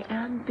 Gordon, I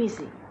am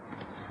busy.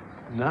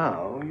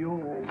 Now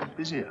you're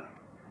busier.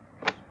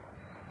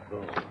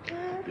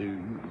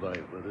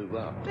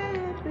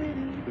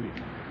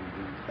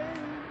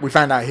 We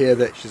found out here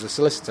that she's a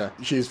solicitor.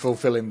 She's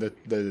fulfilling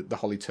the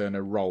Holly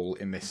Turner role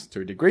in this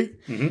to a degree.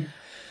 Mm-hmm.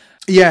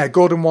 Yeah,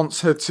 Gordon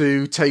wants her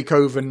to take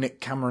over Nick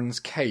Cameron's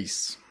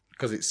case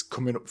because it's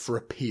coming up for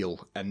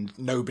appeal and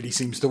nobody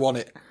seems to want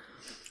it.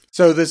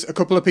 So there's a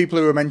couple of people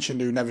who are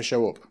mentioned who never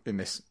show up in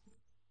this.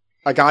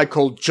 A guy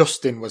called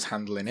Justin was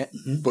handling it,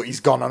 but he's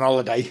gone on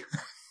holiday.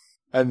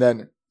 And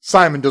then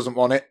Simon doesn't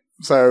want it,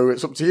 so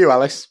it's up to you,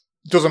 Alice.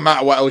 Doesn't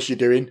matter what else you're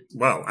doing.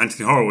 Well,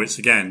 Anthony Horowitz,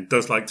 again,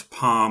 does like to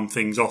palm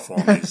things off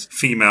on his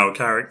female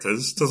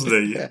characters, doesn't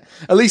he? Yeah.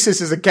 At least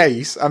this is a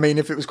case. I mean,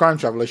 if it was Crime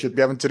Traveller, she'd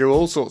be having to do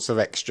all sorts of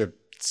extra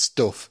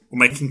stuff. Or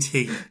making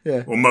tea.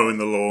 Yeah. Or mowing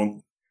the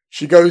lawn.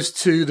 She goes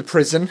to the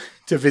prison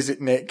to visit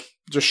Nick,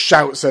 just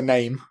shouts her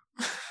name.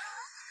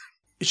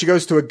 She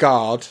goes to a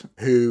guard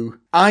who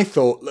I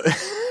thought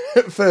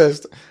at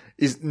first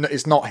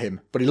is not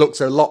him, but he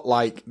looks a lot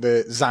like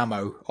the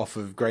Zamo off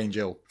of Grange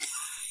Hill.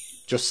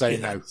 Just say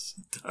no.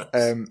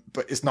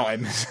 But it's not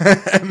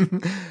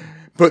him.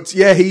 But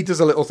yeah, he does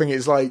a little thing.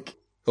 It's like,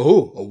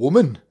 oh, a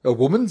woman. A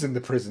woman's in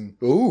the prison.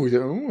 Oh,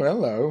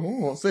 hello.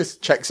 Ooh, what's this?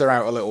 Checks her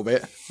out a little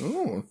bit.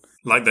 Ooh.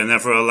 Like they're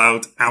never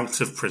allowed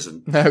out of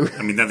prison. No.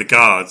 I mean, they're the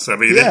guards. I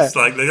mean, It's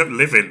like they don't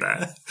live in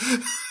there.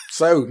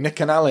 So, Nick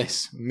and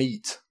Alice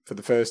meet for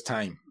the first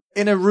time.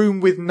 In a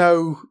room with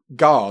no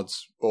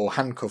guards or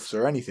handcuffs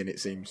or anything, it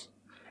seems.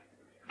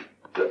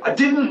 I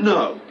didn't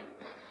know.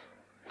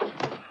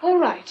 All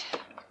right.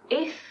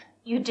 If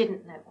you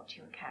didn't know what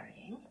you were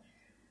carrying,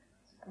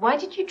 why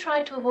did you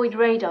try to avoid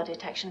radar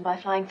detection by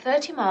flying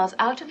 30 miles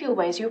out of your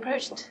way as you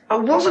approached? I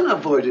wasn't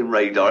avoiding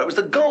radar. It was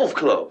the golf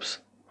clubs.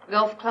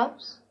 Golf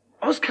clubs?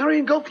 I was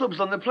carrying golf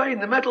clubs on the plane.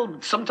 The metal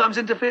sometimes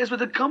interferes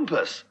with the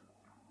compass.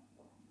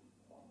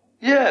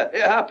 Yeah,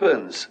 it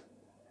happens.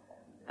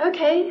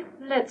 Okay,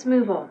 let's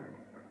move on.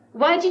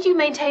 Why did you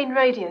maintain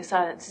radio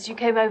silence as you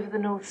came over the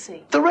North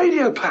Sea? The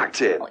radio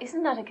packed it. Well,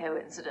 isn't that a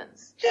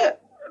coincidence? Yeah,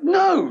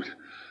 no.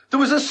 There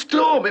was a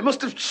storm. It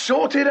must have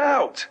shorted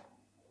out.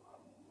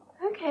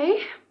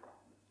 Okay.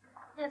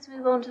 Let's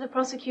move on to the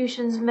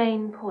prosecution's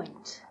main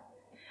point.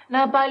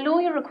 Now, by law,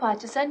 you're required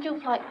to send your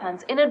flight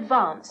plans in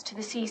advance to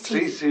the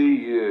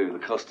CCU, the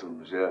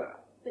customs, yeah.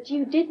 But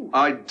you didn't.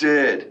 I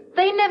did.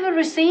 They never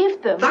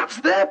received them. That's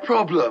their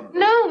problem.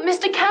 No,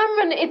 Mr.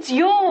 Cameron, it's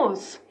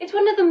yours. It's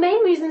one of the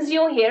main reasons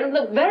you're here and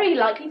look very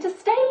likely to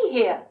stay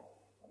here.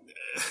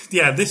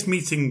 Yeah, this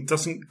meeting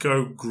doesn't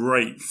go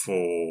great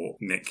for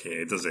Nick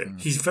here, does it?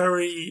 He's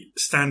very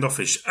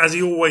standoffish, as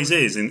he always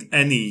is in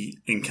any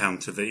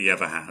encounter that he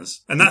ever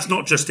has. And that's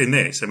not just in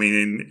this. I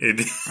mean,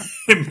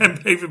 in Men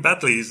Behaving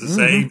Badly, he's the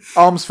same.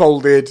 Arms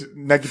folded,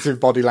 negative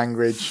body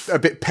language, a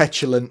bit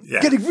petulant.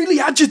 Yeah. Getting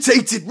really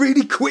agitated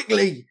really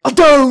quickly. I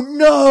don't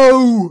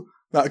know!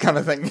 That kind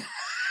of thing.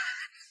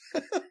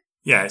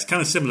 Yeah, it's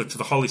kind of similar to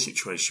the Holly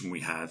situation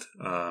we had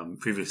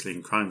previously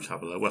in Crime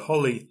Traveller, where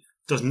Holly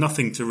does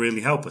nothing to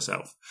really help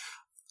herself.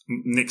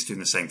 Nick's doing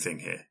the same thing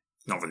here.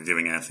 not really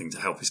doing anything to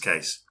help his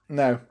case.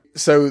 No.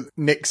 So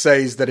Nick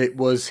says that it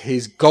was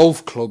his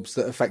golf clubs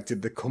that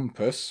affected the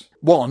compass.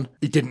 One,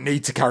 he didn't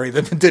need to carry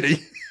them, did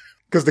he?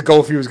 Because the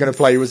golf he was going to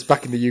play was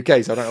back in the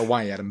UK, so I don't know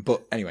why he had them.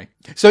 But anyway.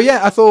 So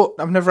yeah, I thought,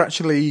 I've never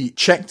actually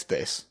checked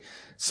this.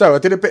 So I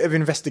did a bit of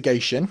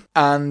investigation,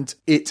 and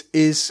it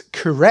is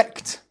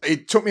correct.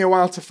 It took me a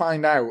while to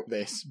find out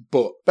this,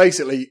 but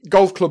basically,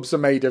 golf clubs are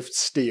made of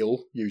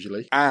steel,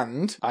 usually.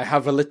 And I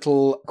have a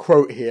little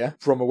quote here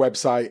from a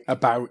website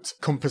about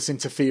compass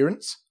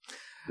interference.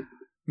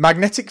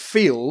 Magnetic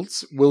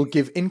fields will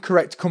give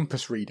incorrect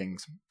compass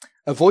readings.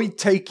 Avoid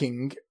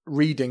taking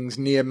readings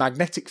near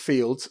magnetic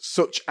fields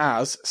such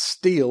as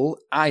steel,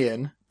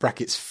 iron,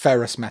 brackets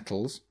ferrous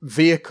metals,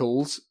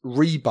 vehicles,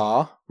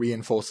 rebar,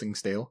 reinforcing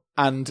steel,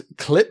 and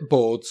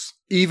clipboards.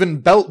 Even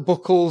belt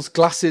buckles,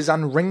 glasses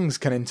and rings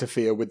can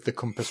interfere with the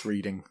compass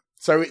reading.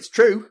 So it's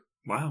true.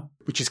 Wow.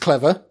 Which is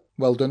clever.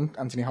 Well done,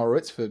 Anthony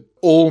Horowitz, for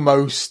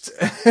almost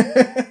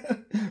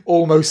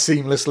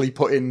seamlessly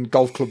putting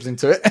golf clubs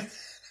into it.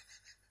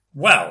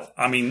 Well,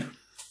 I mean,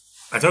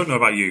 I don't know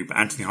about you, but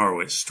Anthony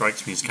Horowitz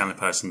strikes me as the kind of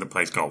person that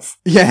plays golf.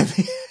 Yeah.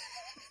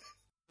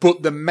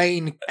 But the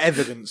main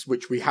evidence,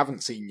 which we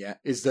haven't seen yet,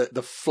 is that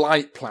the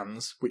flight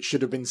plans, which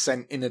should have been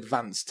sent in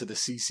advance to the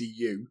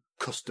CCU,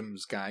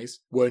 customs guys,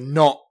 were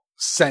not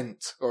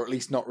sent, or at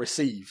least not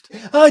received.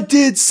 I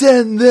did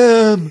send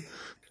them!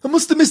 I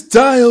must have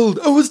misdialed!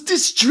 I was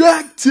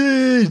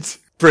distracted!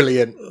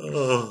 Brilliant.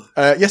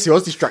 Yes, he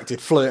was distracted,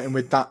 flirting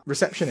with that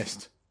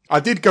receptionist. I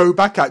did go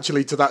back,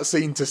 actually, to that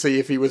scene to see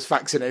if he was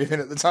faxing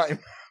anything at the time.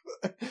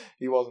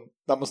 He wasn't.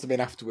 That must have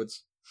been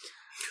afterwards.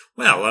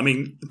 Well, I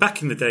mean,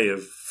 back in the day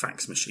of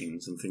fax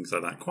machines and things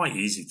like that, quite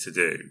easy to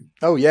do.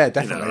 Oh, yeah,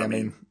 definitely. I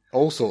mean,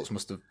 all sorts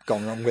must have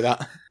gone wrong with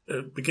that. At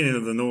the beginning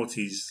of the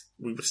noughties,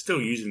 we were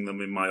still using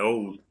them in my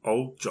old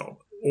job.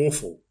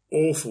 Awful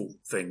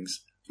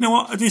things. You know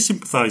what? I do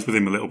sympathise with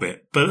him a little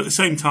bit. But at the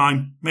same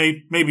time,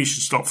 maybe he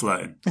should stop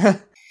flirting.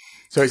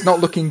 So it's not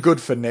looking good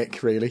for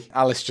Nick, really.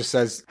 Alice just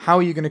says, how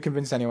are you going to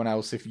convince anyone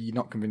else if you're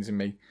not convincing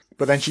me?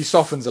 But then she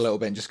softens a little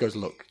bit and just goes,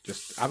 look,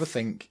 just have a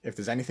think. If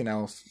there's anything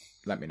else,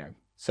 let me know.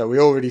 So we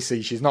already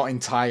see she's not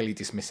entirely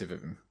dismissive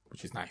of him,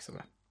 which is nice of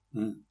her.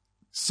 Mm.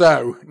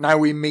 So now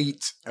we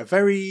meet a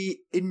very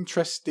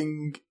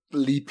interestingly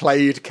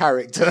played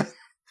character.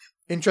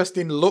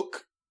 Interesting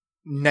look,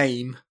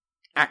 name,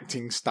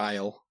 acting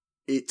style.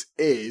 It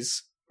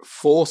is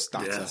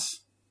Forstater. Yes.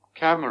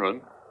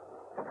 Cameron?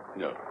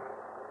 No.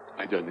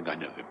 I don't think I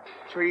know him.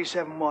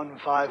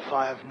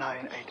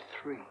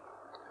 371555983.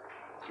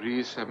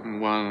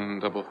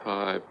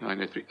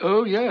 371555983.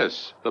 Oh,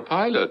 yes, the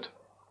pilot.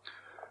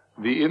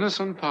 The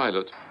innocent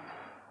pilot.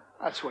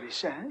 That's what he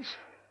says.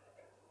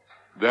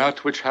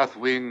 That which hath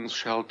wings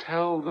shall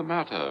tell the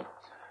matter.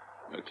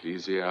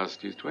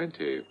 Ecclesiastes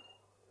 20.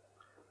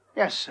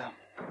 Yes, sir.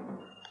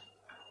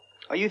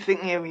 Are you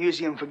thinking of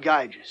using him for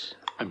gauges?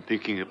 I'm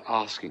thinking of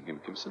asking him,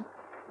 Gibson.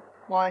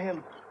 Why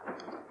him?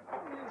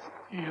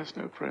 He has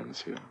no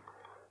friends here,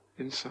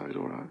 inside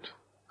or out.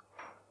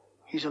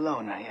 He's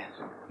alone, I guess.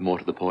 More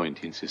to the point,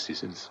 he insists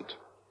he's innocent.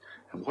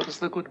 And what does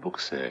the good book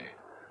say?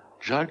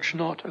 Judge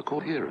not a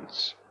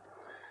coherence.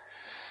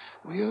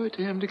 We owe it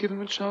to him to give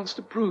him a chance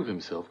to prove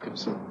himself,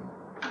 Gibson.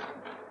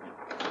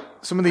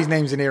 Some of these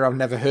names in here I've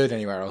never heard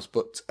anywhere else,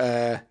 but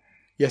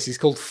yes, he's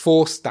called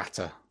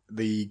Forstater,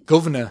 the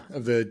governor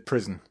of the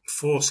prison.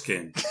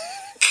 Foreskin.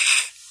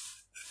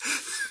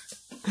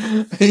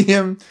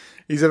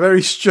 He's a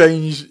very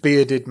strange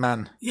bearded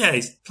man. Yeah,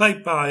 he's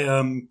played by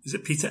is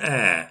it Peter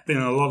Eyre? Been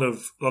in a lot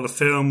of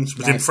films.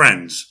 Was in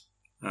Friends.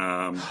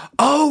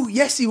 Oh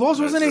yes, he was,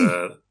 wasn't he?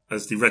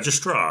 As the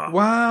registrar.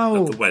 Wow.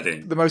 At the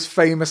wedding. The most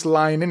famous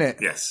line in it.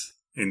 Yes,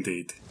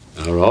 indeed.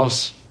 Now,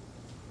 Ross.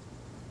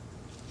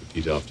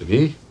 Repeat after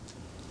me.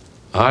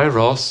 I,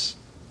 Ross.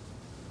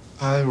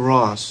 I,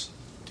 Ross.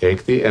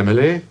 Take thee,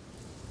 Emily.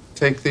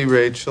 Take thee,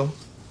 Rachel.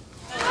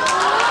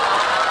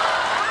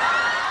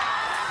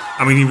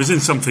 I mean, he was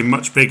in something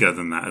much bigger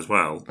than that as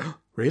well.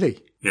 Really?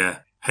 Yeah.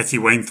 Hetty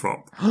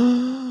Wainthropp.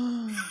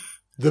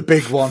 The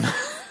big one.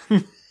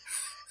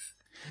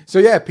 So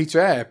yeah, Peter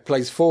Eyre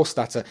plays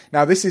Forstater.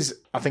 Now this is,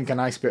 I think, a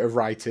nice bit of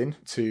writing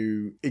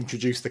to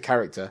introduce the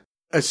character.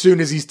 As soon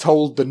as he's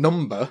told the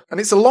number, and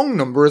it's a long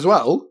number as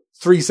well,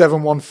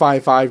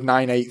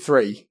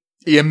 371555983,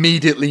 he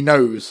immediately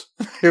knows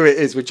who it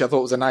is, which I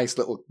thought was a nice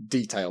little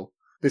detail.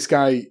 This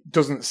guy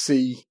doesn't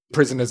see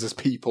prisoners as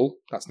people.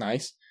 That's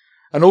nice.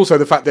 And also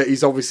the fact that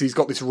he's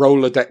got this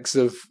Rolodex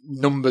of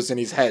numbers in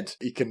his head.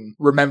 He can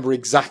remember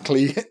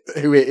exactly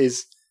who it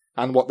is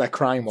and what their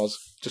crime was,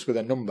 just with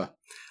a number.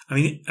 I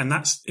mean, and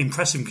that's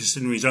impressive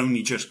considering he's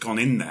only just gone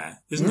in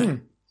there, isn't it?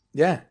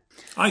 Yeah.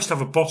 I used to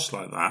have a boss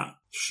like that.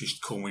 She used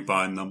to call me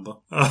by a number.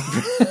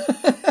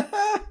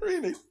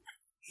 Really?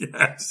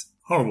 Yes.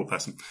 Horrible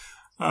person.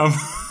 Wow.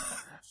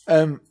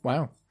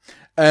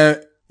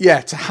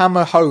 Yeah, to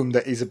hammer home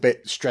that he's a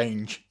bit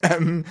strange.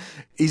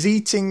 He's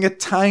eating a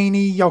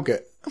tiny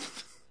yogurt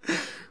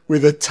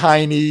with a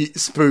tiny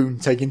spoon,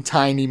 taking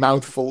tiny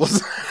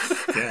mouthfuls.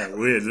 Yeah,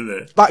 weird, isn't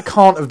it? That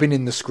can't have been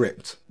in the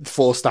script.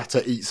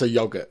 Forstater eats a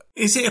yogurt.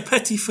 Is it a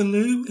petit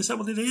filou? Is that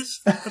what it is?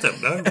 I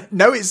don't know.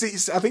 No,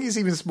 it's. I think it's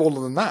even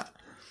smaller than that.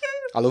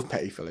 I love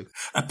petit filou.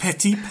 A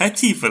petit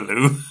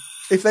filou?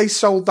 If they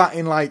sold that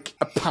in like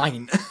a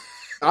pint,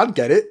 I'd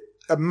get it.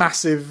 A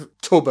massive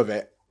tub of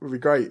it would be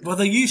great. Well,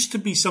 there used to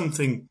be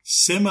something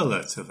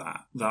similar to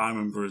that I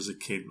remember as a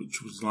kid,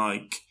 which was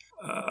like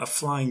a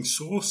flying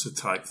saucer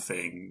type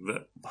thing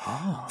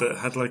that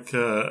had like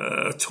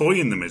a toy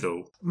in the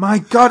middle. My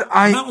God,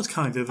 that was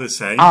kind of the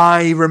same.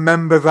 I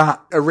remember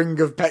that. A ring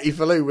of petit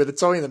filou with a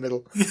toy in the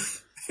middle.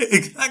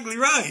 Exactly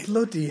right.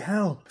 Bloody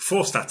hell.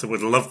 Forstater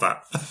would love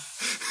that.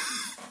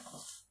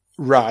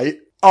 Right.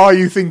 Are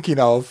you thinking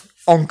of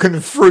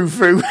Onken Frou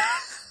Frou?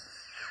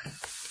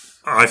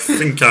 I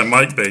think I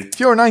might be. If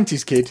you're a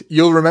 90s kid,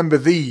 you'll remember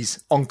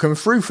these Onken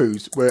Frou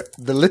Frous were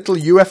the little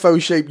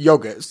UFO-shaped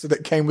yogurts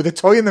that came with a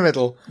toy in the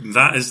middle.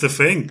 That is the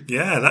thing.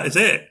 Yeah, that is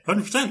it.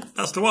 100%.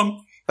 That's the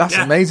one. That's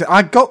amazing.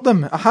 I got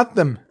them. I had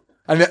them.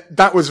 And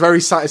that was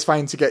very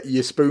satisfying to get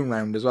your spoon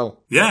round as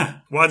well. Yeah.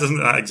 Why doesn't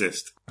that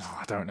exist? Oh,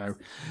 I don't know.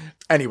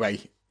 Anyway,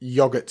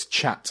 yogurt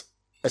chat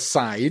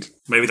aside.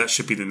 Maybe that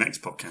should be the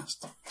next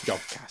podcast.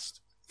 Yogcast.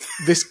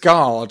 This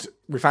guard,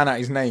 we found out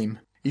his name.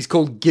 He's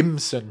called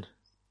Gimson.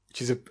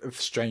 Which is a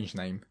strange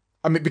name.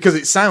 I mean, because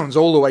it sounds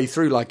all the way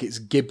through like it's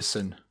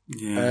Gibson.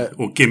 Yeah,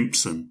 or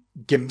Gimpson.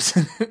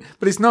 Gimson.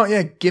 But it's not,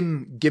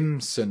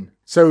 Gimson.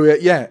 So,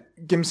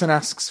 Gimson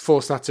asks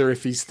Forstater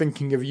if he's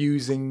thinking of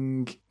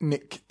using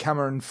Nick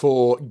Cameron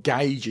for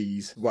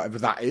Geiges, whatever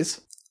that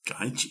is.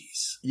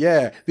 Geiges?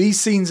 Yeah. These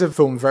scenes are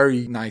filmed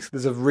very nice.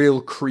 There's a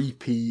real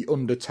creepy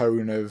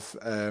undertone of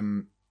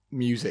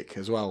music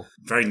as well.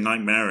 Very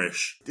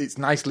nightmarish. It's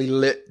nicely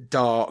lit,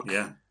 dark.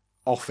 Yeah.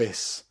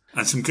 Office.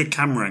 And some good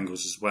camera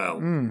angles as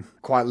well.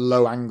 Quite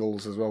low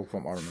angles as well,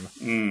 from what I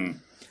remember.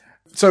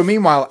 So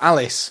meanwhile,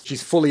 Alice,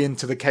 she's fully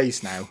into the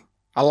case now.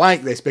 I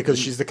like this because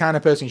she's the kind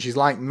of person, she's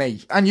like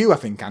me. And you, I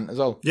think, Ant, as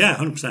well. Yeah,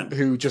 100%.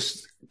 Who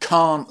just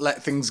can't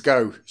let things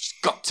go. She's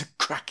got to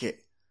crack it.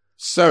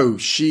 So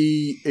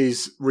she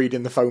is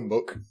reading the phone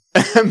book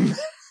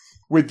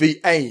with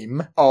the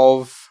aim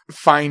of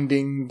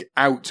finding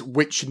out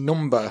which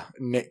number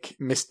Nick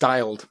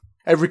misdialed.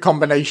 Every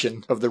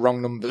combination of the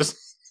wrong numbers.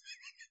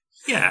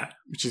 Yeah.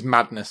 Which is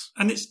madness.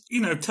 And it's,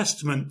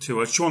 testament to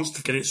her. She wants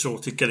to get it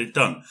sorted, get it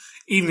done,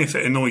 even if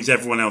it annoys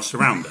everyone else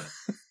around her.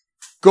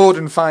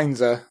 Gordon finds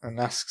her and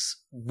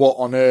asks what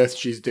on earth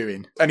she's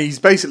doing. And he's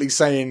basically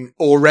saying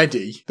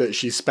already that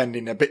she's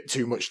spending a bit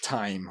too much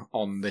time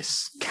on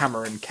this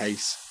Cameron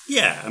case.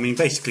 Yeah, I mean,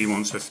 basically he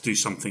wants her to do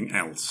something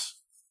else.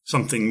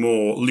 Something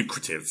more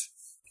lucrative.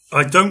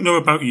 I don't know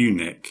about you,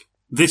 Nick.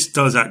 This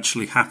does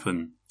actually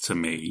happen to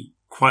me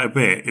quite a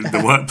bit in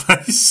the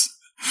workplace.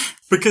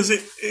 Because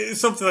it's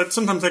something that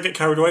sometimes I get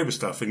carried away with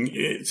stuff and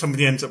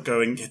somebody ends up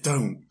going,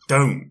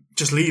 don't,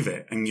 just leave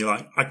it. And you're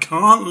like, I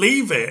can't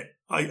leave it.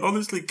 I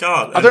honestly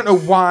can't. I don't know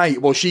why.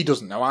 Well, she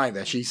doesn't know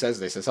either. She says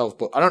this herself,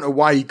 but I don't know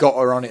why he got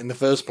her on it in the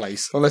first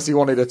place, unless he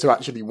wanted her to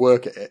actually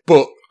work at it.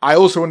 But I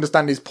also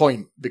understand his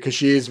point because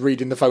she is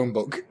reading the phone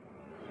book.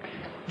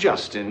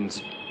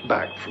 Justin's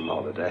back from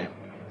holiday.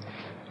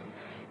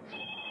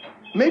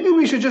 Maybe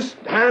we should just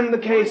hand the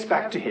case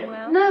back to him.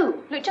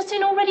 No, look,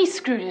 Justin already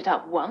screwed it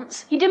up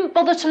once. He didn't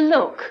bother to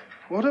look.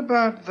 What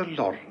about the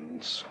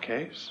Lawrence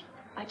case?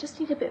 I just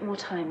need a bit more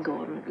time,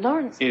 Gordon.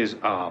 Lawrence is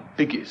our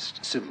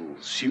biggest civil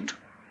suit.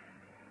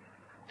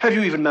 Have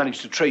you even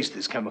managed to trace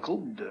this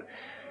chemical,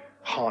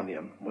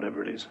 harnium,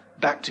 whatever it is,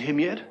 back to him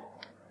yet?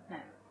 No.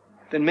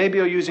 Then maybe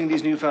you're using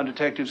these newfound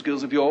detective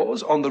skills of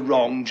yours on the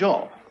wrong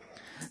job.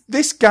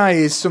 This guy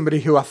is somebody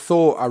who I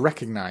thought I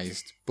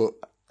recognised, but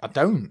I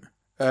don't.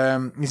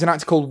 He's an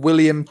actor called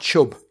William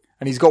Chubb,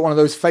 and he's got one of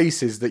those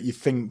faces that you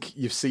think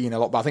you've seen a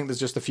lot, but I think there's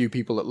just a few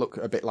people that look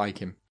a bit like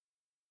him.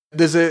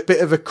 There's a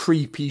bit of a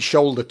creepy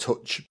shoulder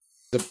touch.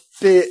 A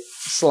bit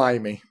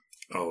slimy.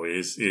 Oh, he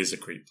is a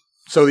creep.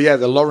 So yeah,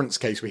 the Lawrence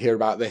case, we hear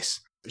about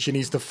this. She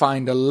needs to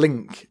find a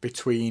link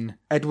between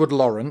Edward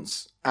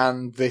Lawrence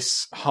and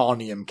this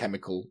harnium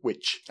chemical,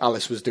 which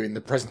Alice was doing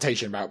the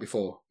presentation about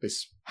before.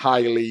 This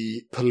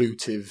highly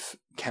pollutive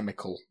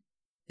chemical.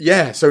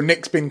 Yeah, so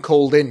Nick's been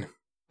called in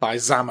by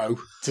Zamo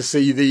to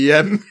see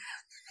the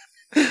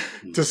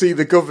to see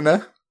the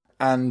governor,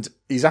 and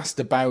he's asked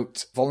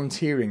about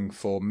volunteering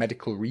for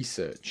medical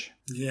research.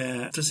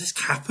 Yeah. Does this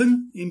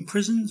happen in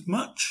prisons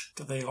much?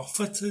 Do they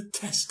offer to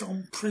test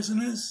on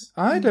prisoners?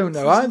 I don't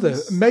know either.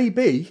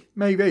 Maybe,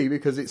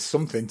 because it's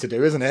something to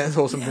do, isn't it?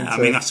 Or something I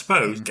mean, I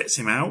suppose gets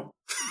him out.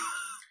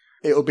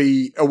 It'll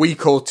be a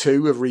week or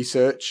two of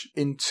research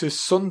into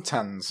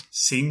suntans.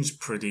 Seems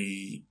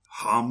pretty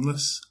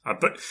harmless.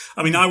 But,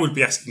 I mean, I would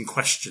be asking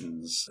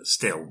questions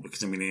still,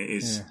 because, I mean, it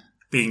is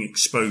being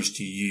exposed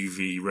to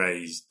UV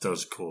rays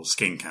does cause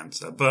skin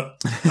cancer.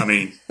 But, I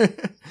mean...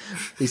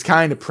 He's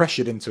kind of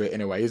pressured into it in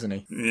a way, isn't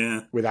he?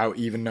 Yeah. Without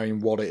even knowing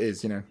what it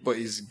is, But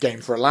he's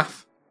game for a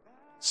laugh.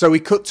 So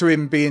we cut to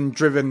him being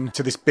driven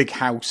to this big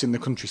house in the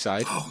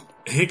countryside. Oh,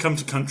 here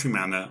comes a country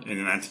manor in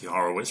an Anti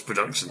Horowitz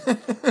production.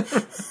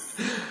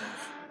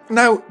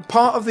 Now,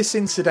 part of this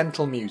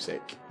incidental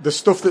music, the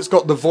stuff that's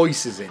got the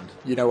voices in,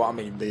 you know what I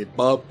mean? The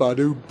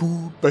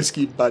ba-ba-doo-boo,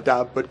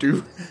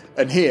 ba-ski-ba-da-ba-doo.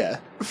 And here,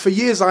 for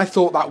years I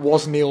thought that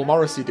was Neil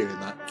Morrissey doing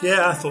that.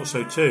 Yeah, I thought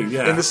so too,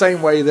 yeah. In the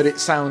same way that it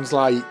sounds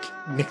like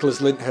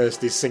Nicholas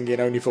Lyndhurst is singing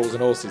Only Fools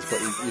and Horses, but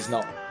he's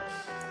not.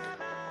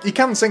 He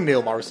can sing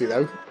Neil Morrissey,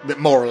 though,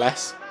 more or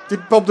less.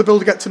 Did Bob the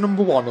Builder get to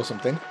number 1 or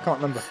something?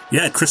 Can't remember.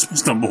 Yeah,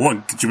 Christmas number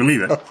 1. Could you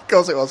believe it? Oh, of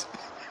course it was.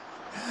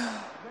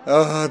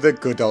 Oh, the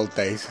good old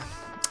days.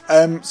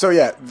 So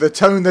yeah, the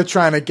tone they're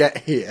trying to get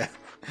here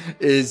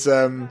is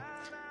that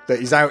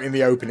he's out in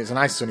the open. It's a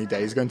nice sunny day.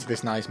 He's going to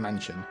this nice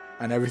mansion,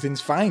 and everything's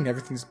fine.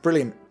 Everything's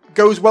brilliant.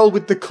 Goes well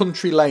with the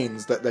country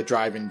lanes that they're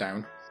driving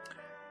down.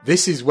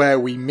 This is where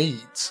we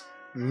meet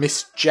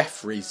Miss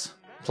Jeffries,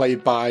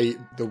 played by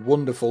the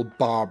wonderful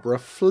Barbara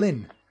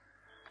Flynn,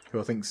 who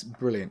I think's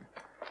brilliant.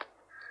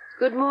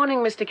 Good morning,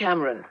 Mr.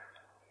 Cameron.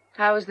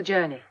 How was the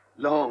journey?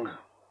 Long.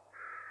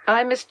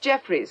 I'm Miss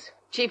Jeffries,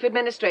 Chief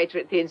Administrator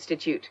at the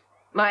Institute.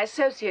 My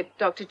associate,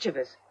 Dr.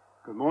 Chivers.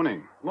 Good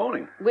morning.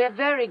 Morning. We're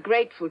very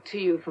grateful to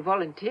you for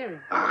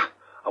volunteering. I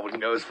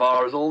wouldn't go as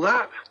far as all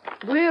that.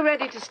 We're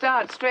ready to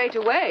start straight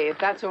away, if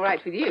that's all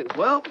right with you.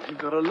 Well, you've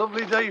got a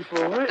lovely day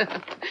for it.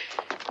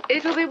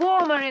 It'll be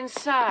warmer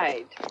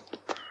inside.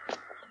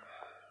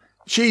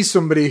 She's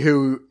somebody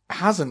who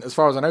hasn't, as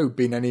far as I know,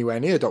 been anywhere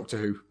near Doctor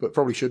Who, but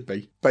probably should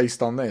be,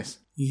 based on this.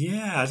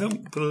 Yeah, I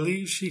don't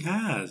believe she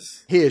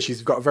has. Here,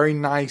 she's got a very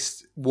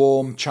nice,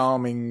 warm,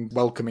 charming,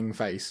 welcoming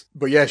face.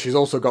 But yeah, she's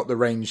also got the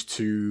range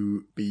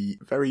to be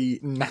very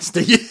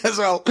nasty as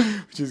well,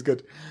 which is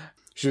good.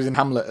 She was in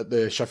Hamlet at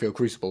the Sheffield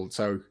Crucible,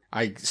 so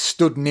I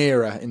stood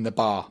near her in the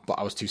bar, but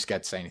I was too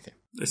scared to say anything.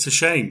 It's a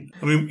shame.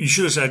 I mean, you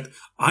should have said,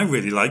 I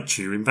really liked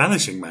you in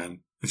Vanishing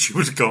Man. And she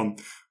would have gone,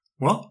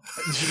 what?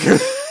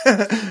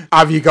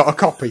 Have you got a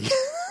copy?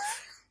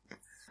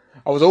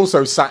 I was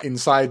also sat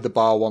inside the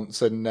bar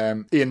once, and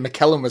Ian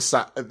McKellen was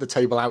sat at the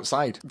table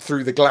outside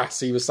through the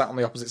glass. He was sat on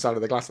the opposite side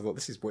of the glass. I thought,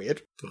 this is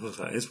weird. Oh,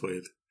 that is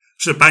weird.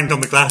 Should have banged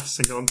on the glass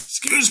and gone,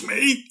 excuse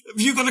me,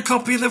 have you got a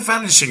copy of The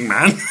Vanishing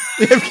Man?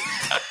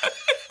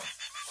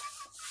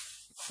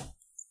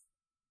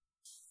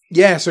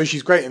 Yeah, so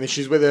she's great in this.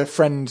 She's with her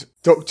friend,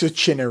 Dr.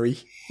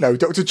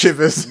 Dr.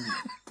 Chivers.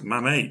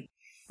 My mate.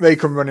 They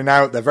come running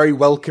out. They're very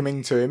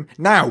welcoming to him.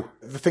 Now,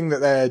 the thing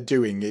that they're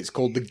doing, it's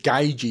called the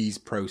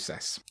Gyges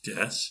process.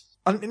 Yes.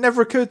 And it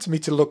never occurred to me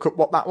to look up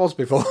what that was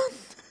before.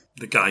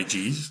 The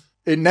Gyges?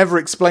 It never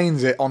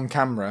explains it on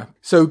camera.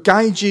 So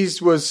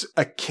Gyges was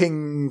a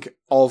king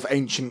of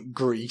ancient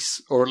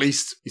Greece, or at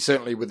least he's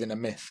certainly within a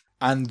myth.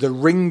 And the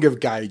ring of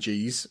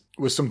Gyges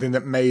was something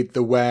that made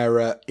the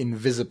wearer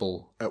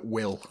invisible at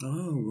will.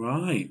 Oh,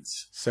 right.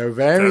 So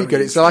very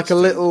good. It's like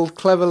a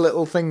clever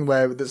little thing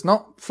where that's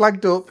not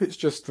flagged up. It's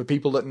just for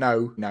people that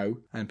know,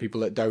 and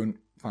people that don't,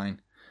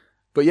 fine.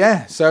 But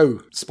yeah,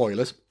 so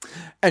spoilers.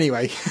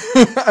 Anyway.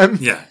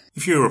 Yeah.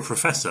 If you were a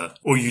professor,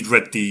 or you'd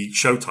read the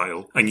show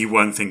title and you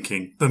weren't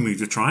thinking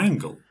Bermuda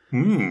Triangle.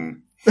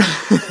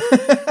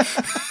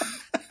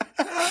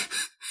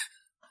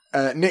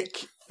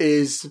 Nick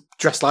is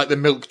dressed like the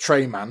milk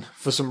tray man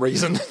for some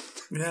reason.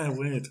 Yeah,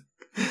 weird.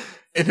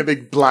 In a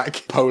big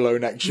black polo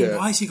neck shirt.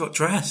 Why has he got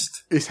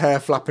dressed? His hair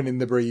flapping in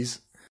the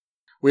breeze.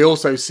 We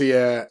also see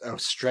a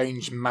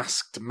strange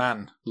masked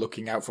man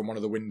looking out from one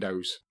of the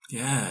windows.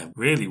 Yeah,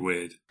 really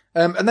weird.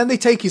 And then they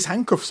take his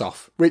handcuffs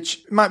off,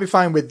 which might be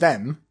fine with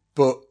them,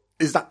 but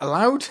is that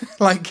allowed?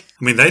 I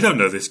mean, they don't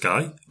know this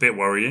guy. A bit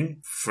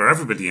worrying for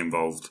everybody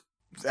involved.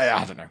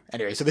 I don't know.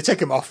 Anyway, so they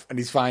take him off and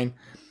he's fine.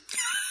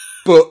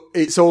 But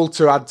it's all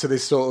to add to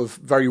this sort of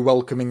very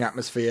welcoming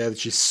atmosphere.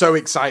 She's so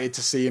excited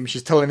to see him.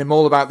 She's telling him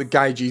all about the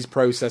Gyges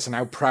process and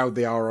how proud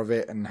they are of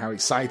it and how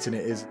exciting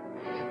it is.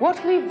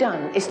 What we've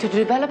done is to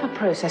develop a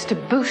process to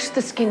boost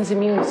the skin's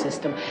immune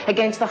system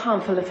against the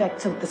harmful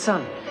effects of the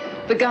sun.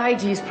 The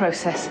Gyges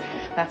process,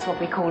 that's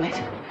what we call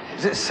it.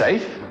 Is it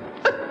safe?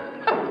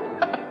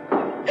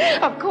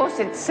 Of course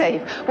it's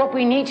safe. What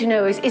we need to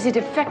know is it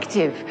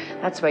effective?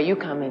 That's where you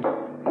come in.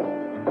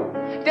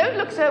 Don't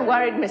look so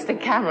worried, Mr.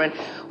 Cameron.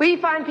 We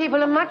find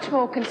people are much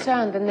more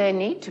concerned than they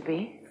need to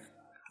be.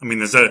 I mean,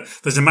 there's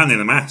a man in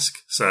a mask,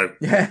 so...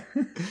 Yeah.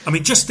 I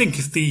mean, just think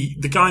if the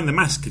guy in the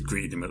mask had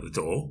greeted him at the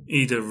door,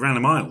 he'd have ran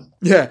a mile.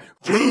 Yeah.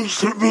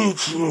 Pleased to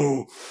meet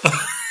you.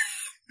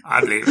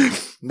 I believe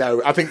it.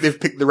 No, I think they've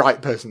picked the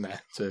right person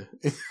there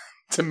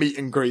to meet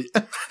and greet.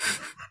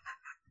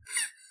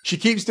 She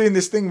keeps doing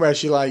this thing where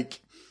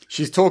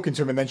she's talking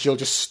to him and then she'll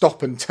just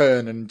stop and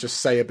turn and just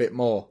say a bit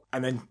more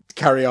and then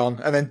carry on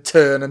and then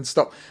turn and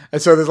stop.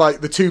 And so there's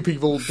the two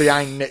people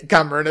behind Nick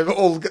Cameron,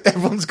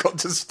 everyone's got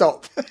to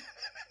stop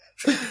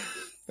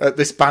at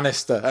this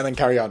banister and then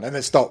carry on and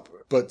then stop.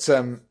 But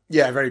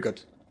yeah, very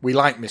good. We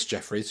like Miss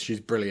Jeffries.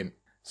 She's brilliant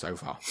so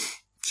far.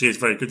 She is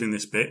very good in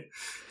this bit.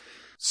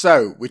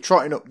 So we're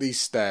trotting up these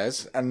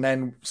stairs and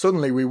then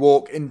suddenly we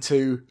walk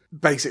into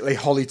basically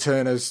Holly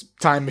Turner's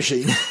time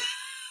machine.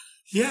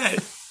 Yeah,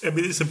 I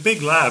mean, it's a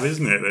big lab,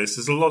 isn't it?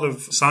 There's a lot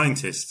of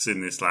scientists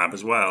in this lab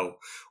as well.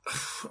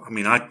 I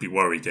mean, I'd be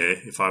worried here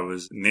if I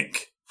was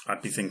Nick.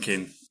 I'd be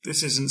thinking,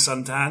 this isn't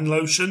suntan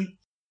lotion.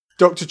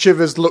 Dr.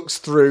 Chivers looks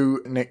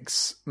through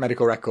Nick's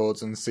medical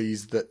records and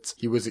sees that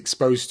he was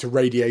exposed to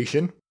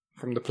radiation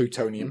from the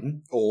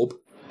plutonium orb.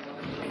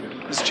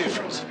 Miss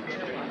Jeffries.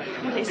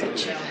 What is it,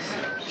 Chivers?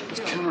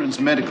 It's Cameron's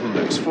medical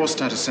notes.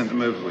 Forstater sent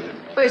them over with him.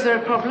 Oh, is there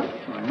a problem?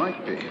 Well, it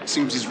might be. It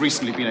seems he's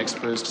recently been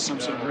exposed to some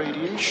sort of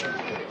radiation.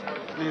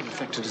 It may have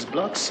affected his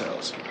blood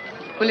cells.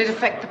 Will it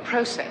affect the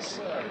process?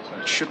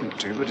 It shouldn't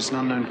do, but it's an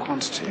unknown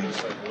quantity.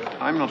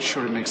 I'm not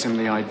sure it makes him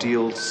the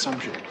ideal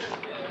subject.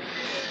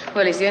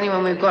 Well, he's the only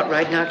one we've got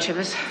right now,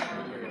 Chivers.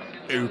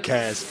 Who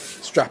cares?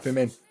 Strap him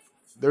in.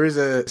 There is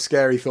a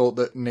scary thought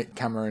that Nick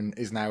Cameron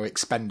is now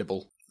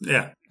expendable.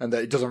 Yeah. And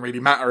that it doesn't really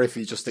matter if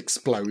he just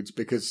explodes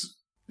because,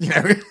 you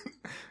know,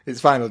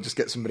 it's fine, he'll just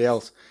get somebody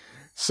else.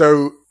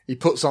 So he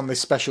puts on this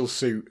special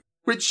suit,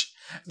 which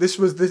this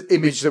was the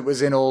image that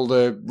was in all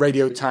the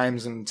Radio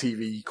Times and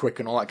TV Quick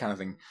and all that kind of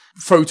thing.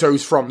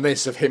 Photos from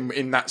this of him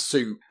in that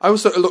suit. I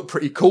always thought it looked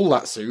pretty cool,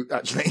 that suit,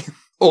 actually.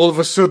 All of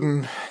a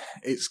sudden,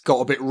 it's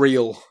got a bit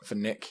real for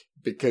Nick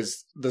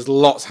because there's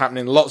lots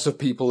happening, lots of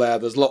people there,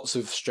 there's lots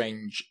of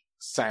strange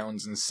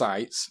sounds and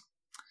sights.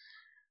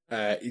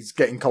 He's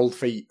getting cold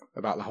feet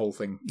about the whole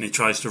thing. He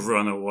tries to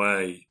run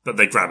away, but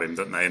they grab him,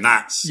 don't they? And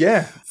that's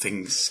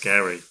things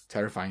scary.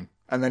 Terrifying.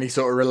 And then he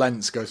sort of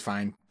relents, goes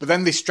fine. But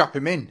then they strap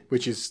him in,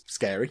 which is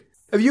scary.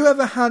 Have you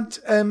ever had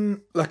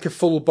like a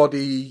full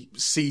body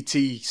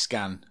CT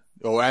scan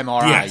or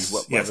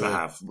MRI? Yes, I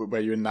have.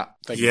 Where you're in that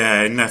thing?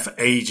 Yeah, in there for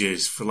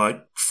ages, for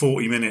like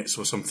 40 minutes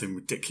or something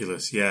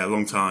ridiculous. Yeah, a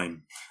long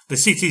time. The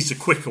CT's the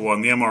quicker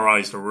one, the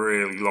MRI's the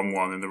really long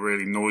one and the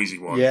really noisy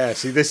one. Yeah,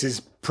 see, this is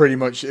pretty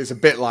much, it's a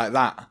bit like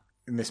that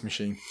in this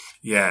machine.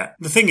 Yeah.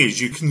 The thing is,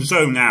 you can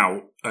zone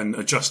out and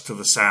adjust to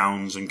the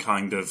sounds and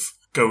kind of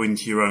go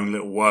into your own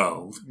little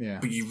world. Yeah.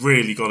 But you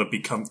really got to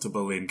be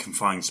comfortable in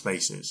confined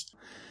spaces.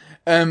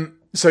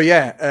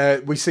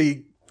 We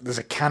see there's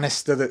a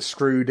canister that's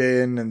screwed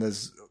in and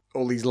there's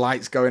all these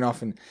lights going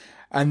off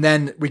and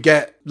then we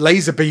get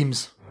laser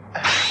beams.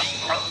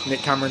 Nick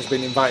Cameron's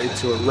been invited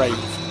to a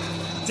rave.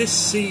 This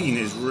scene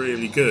is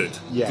really good.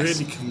 Yes. It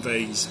really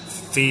conveys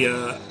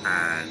fear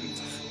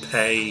and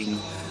pain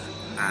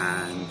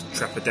and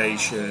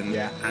trepidation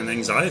and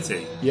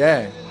anxiety.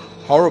 Yeah,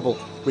 horrible.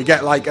 We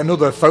get like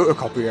another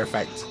photocopier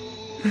effect.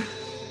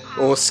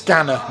 Or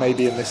scanner,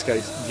 maybe in this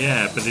case.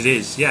 Yeah, but it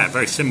is. Yeah,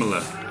 very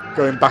similar.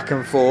 Going back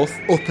and forth,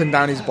 up and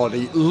down his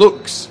body.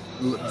 Looks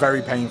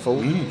very painful.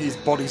 His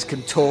body's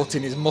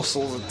contorting, his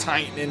muscles are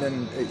tightening,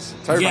 and it's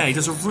terrible. Yeah, he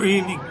does a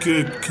really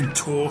good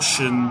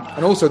contortion.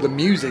 And also the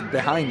music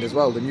behind as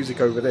well, the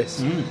music over this.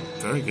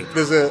 Very good.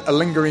 There's a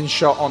lingering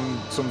shot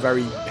on some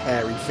very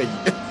hairy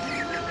feet.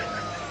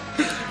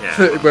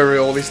 Where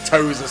all his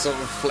toes are sort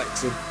of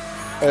flexing.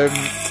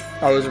 I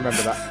always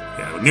remember that.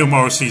 Yeah, well, Neil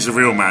Morrissey's a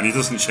real man, he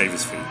doesn't shave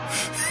his feet.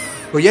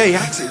 Well, yeah, he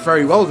acts it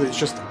very well. That it's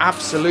just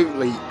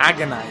absolutely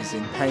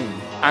agonising pain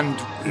and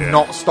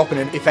not stopping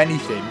him. If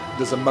anything,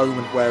 there's a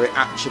moment where it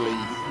actually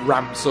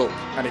ramps up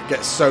and it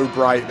gets so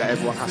bright that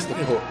everyone has to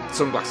put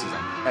sunglasses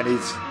on. And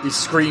his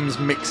screams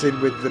mix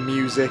in with the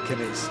music, and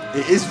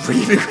it is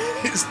really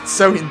it's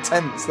so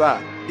intense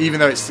that even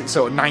though it's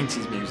sort of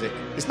 90s music,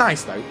 it's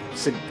nice though,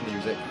 synth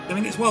music. I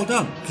mean, it's well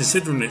done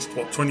considering it's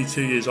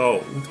 22 years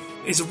old.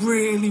 It's a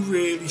really,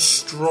 really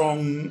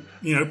strong,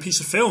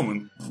 piece of film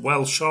and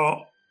well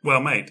shot. Well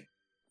made.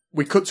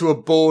 We cut to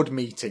a board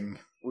meeting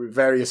with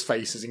various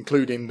faces,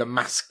 including the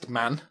masked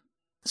man.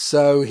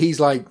 So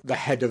he's like the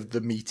head of the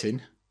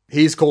meeting.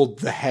 He's called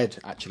the Head,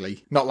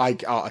 actually. Not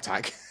like Art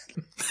Attack.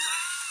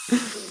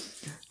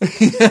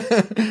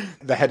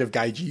 The head of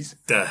Gyges.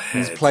 The Head.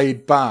 He's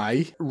played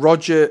by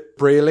Roger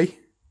Brearley.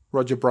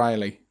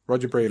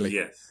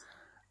 Yes.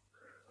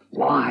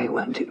 Why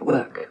won't it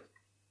work?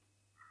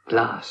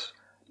 Glass,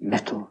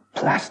 metal,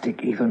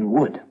 plastic, even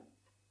wood.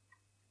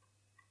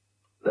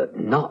 But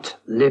not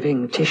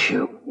living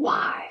tissue.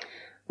 Why?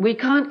 We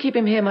can't keep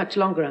him here much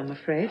longer, I'm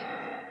afraid.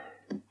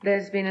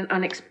 There's been an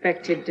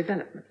unexpected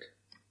development.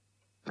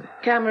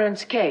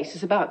 Cameron's case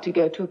is about to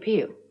go to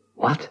appeal.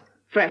 What?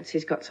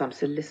 Francis got some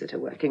solicitor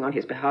working on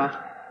his behalf.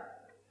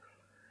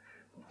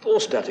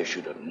 Forstater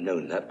should have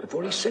known that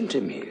before he sent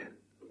him here.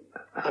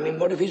 I mean,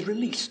 what if he's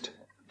released?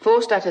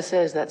 Forstater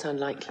says that's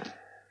unlikely.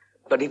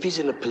 But if he's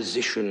in a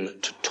position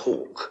to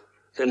talk,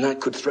 then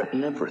that could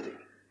threaten everything.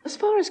 As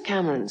far as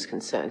Cameron's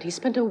concerned, he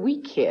spent a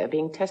week here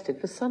being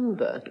tested for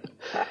sunburn.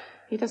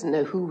 He doesn't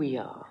know who we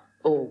are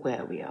or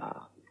where we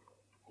are.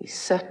 He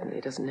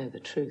certainly doesn't know the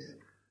truth.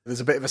 There's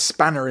a bit of a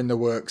spanner in the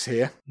works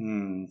here.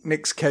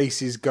 Nick's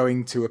case is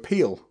going to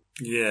appeal.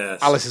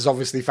 Yes. Alice has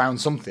obviously found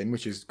something,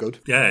 which is good.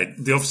 Yeah,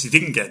 they obviously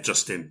didn't get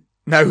Justin.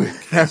 No.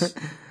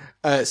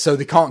 So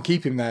they can't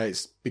keep him there.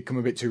 It's become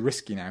a bit too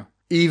risky now.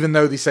 Even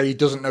though they say he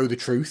doesn't know the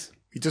truth.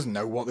 He doesn't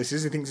know what this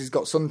is. He thinks he's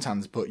got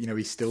suntans, but,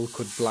 he still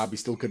could blab. He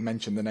still could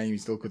mention the name. He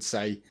still could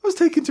say, I was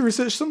taken to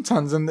research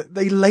suntans and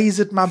they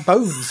lasered my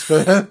bones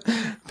for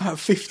about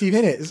 50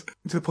 minutes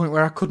to the point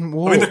where I couldn't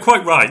walk. I mean, they're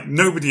quite right.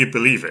 Nobody would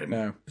believe it.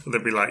 No.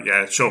 They'd be like,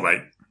 yeah, sure,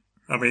 mate.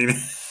 I mean...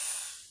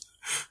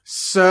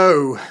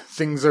 So,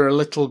 things are a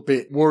little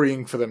bit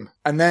worrying for them.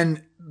 And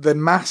then the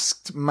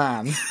masked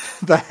man,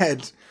 the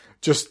head,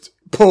 just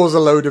pours a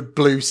load of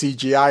blue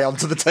CGI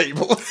onto the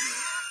table.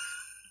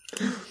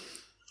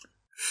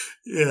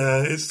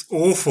 Yeah, it's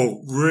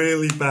awful.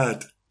 Really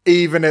bad.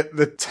 Even at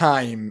the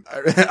time,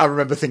 I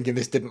remember thinking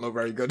this didn't look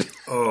very good.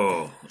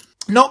 Oh.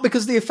 Not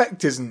because the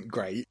effect isn't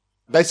great.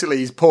 Basically,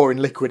 he's pouring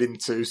liquid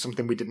into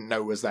something we didn't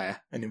know was there,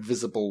 an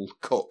invisible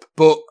cup.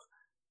 But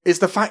it's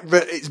the fact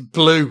that it's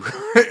blue.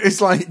 It's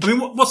like... I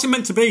mean, what's it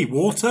meant to be?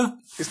 Water?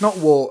 It's not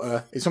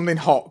water. It's something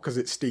hot because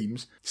it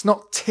steams. It's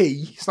not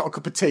tea. It's not a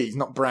cup of tea. It's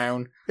not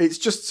brown. It's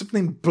just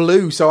something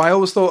blue. So I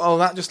always thought, oh,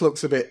 that just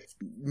looks a bit...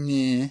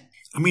 Meh.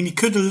 I mean, he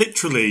could have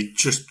literally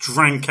just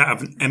drank out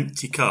of an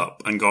empty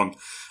cup and gone...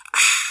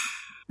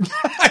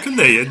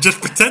 couldn't he? And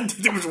just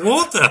pretended it was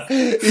water.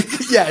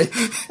 Yeah,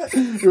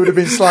 it would have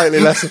been slightly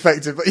less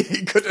effective, but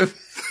he could have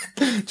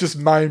just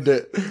mimed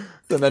it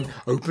and then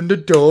opened a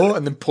door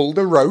and then pulled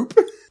a rope,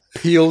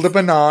 peeled a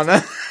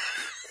banana.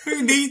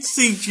 Who needs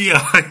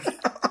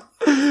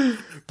CGI?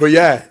 But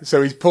yeah,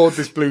 so he's poured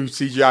this blue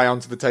CGI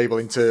onto the table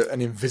into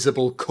an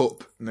invisible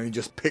cup, and then he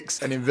just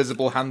picks an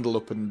invisible handle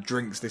up and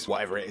drinks this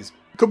whatever it is.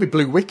 Could be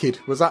Blue Wicked.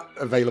 Was that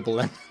available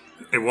then?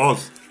 It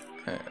was.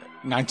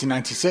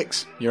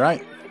 1996. You're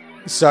right.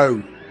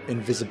 So,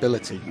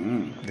 invisibility.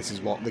 This is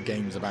what the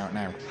game's about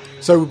now.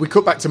 So we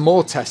cut back to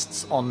more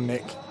tests on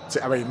Nick.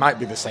 I mean, it might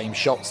be the same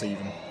shots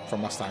even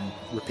from last time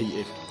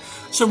repeated.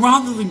 So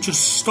rather than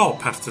just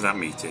stop after that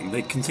meeting,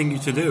 they continue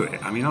to do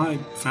it. I mean, I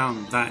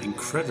found that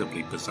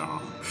incredibly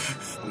bizarre.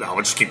 No, I'll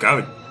just keep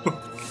going.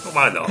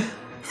 Why not?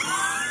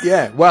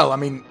 Yeah, well, I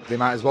mean, they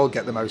might as well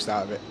get the most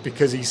out of it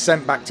because he's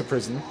sent back to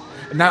prison.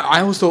 Now,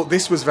 I always thought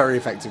this was very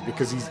effective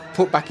because he's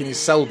put back in his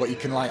cell, but he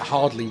can, like,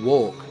 hardly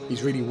walk.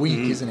 He's really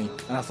weak, isn't he?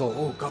 And I thought,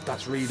 oh, God,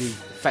 that's really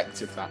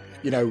effective, that.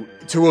 You know,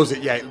 to us,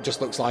 it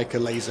just looks like a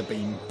laser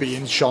beam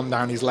being shone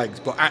down his legs.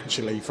 But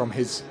actually, from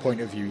his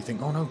point of view, you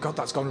think, oh, no, God,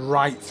 that's gone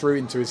right through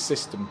into his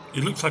system. He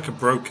looks like a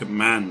broken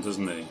man,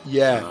 doesn't he?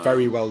 Yeah,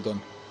 very well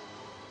done.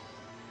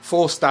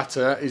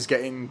 Forstater is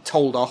getting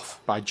told off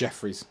by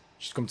Jeffries.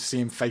 She's come to see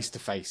him face to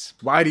face.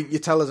 Why didn't you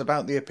tell us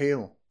about the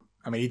appeal?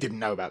 I mean, he didn't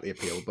know about the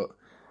appeal, but...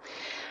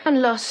 And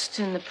lost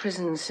in the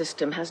prison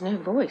system has no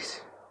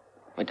voice.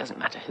 It doesn't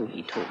matter who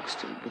he talks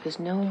to, because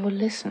no one will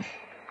listen.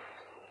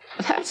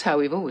 That's how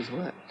we've always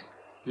worked.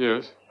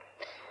 Yes?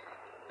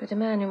 But a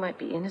man who might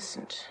be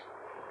innocent,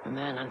 a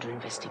man under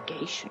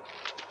investigation.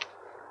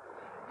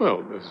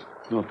 Well, there's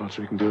not much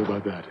we can do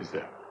about that, is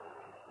there?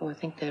 Oh, I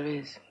think there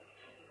is.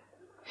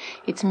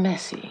 It's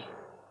messy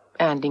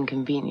and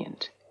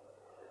inconvenient.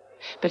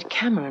 But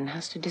Cameron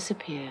has to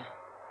disappear.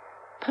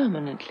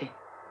 Permanently.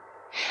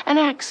 An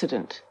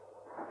accident.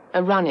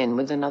 A run-in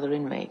with another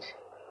inmate.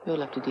 You'll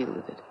have to deal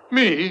with it.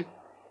 Me?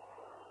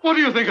 What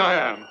do you think I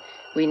am?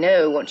 We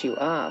know what you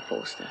are,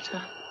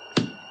 Forstater.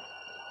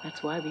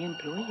 That's why we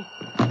employ you.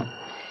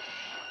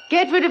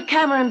 Get rid of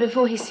Cameron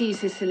before he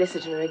sees his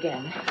solicitor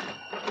again.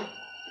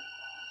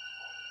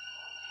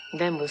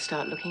 Then we'll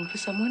start looking for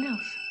someone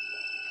else.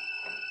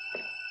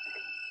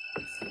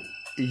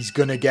 He's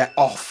gonna get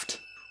offed.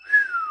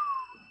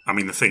 I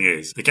mean, the thing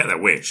is, they get their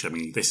wish. I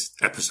mean, this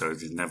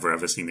episode is never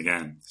ever seen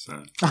again.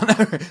 So I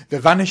know. The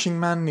Vanishing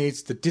Man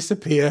needs to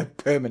disappear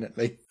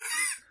permanently.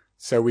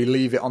 So we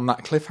leave it on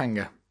that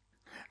cliffhanger.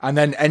 And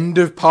then end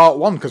of part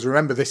 1, because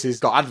remember, this has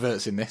got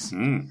adverts in this.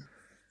 Take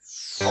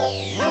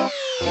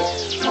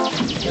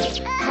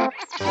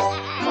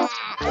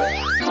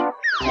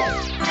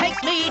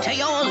me to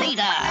your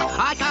leader.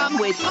 I come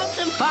with pots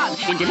and fun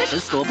in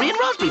delicious strawberry and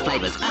raspberry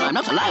flavours. And I'm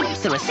not alone.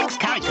 There are 6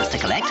 characters to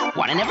collect,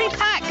 1 in every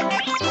pack.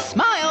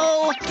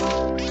 Smile!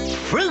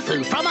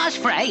 Frou-Frou Fromage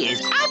Frais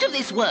is out of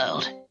this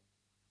world.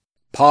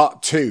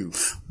 Part 2.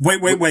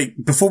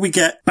 Wait. Before we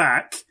get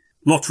back,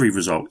 lottery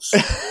results.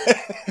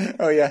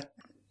 Oh, yeah.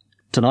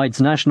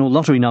 Tonight's national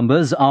lottery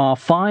numbers are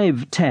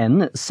 5,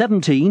 10,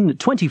 17,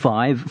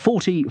 25,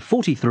 40,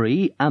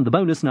 43, and the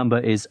bonus number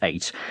is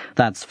 8.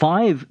 That's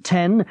 5,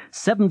 10,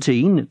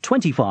 17,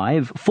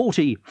 25,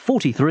 40,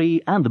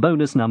 43, and the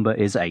bonus number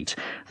is 8.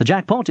 The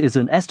jackpot is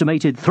an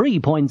estimated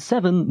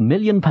 £3.7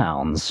 million.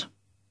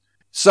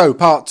 So,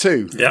 part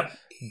 2. Yep.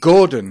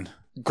 Gordon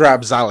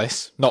grabs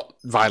Alice, not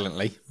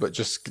violently, but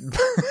just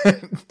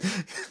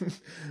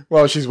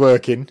while she's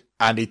working,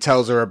 and he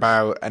tells her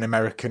about an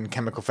American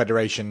Chemical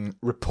Federation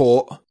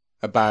report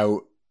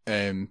about,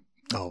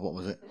 what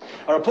was it?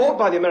 A report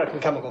by the American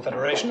Chemical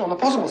Federation on the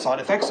possible side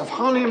effects of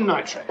harnium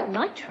nitrate.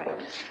 Nitrate?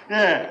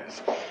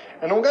 Yes.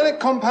 An organic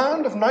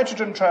compound of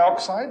nitrogen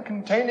trioxide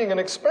containing an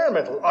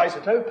experimental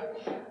isotope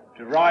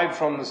derived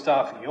from the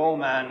stuff your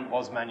man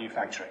was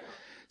manufacturing.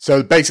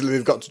 So basically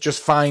they've got to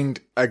just find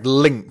a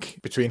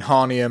link between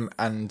Harnium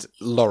and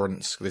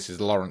Lawrence. This is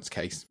the Lawrence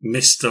case.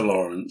 Mr.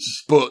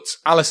 Lawrence. But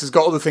Alice has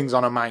got other things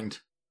on her mind.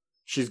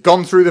 She's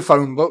gone through the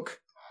phone book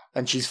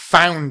and she's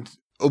found,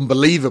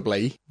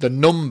 unbelievably, the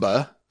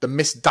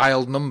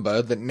misdialed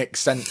number that Nick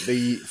sent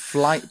the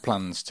flight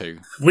plans to.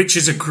 Which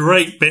is a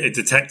great bit of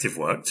detective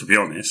work, to be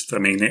honest. I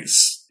mean,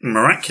 it's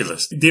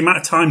miraculous. The amount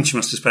of time she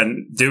must have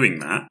spent doing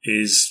that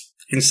is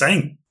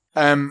insane.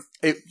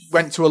 It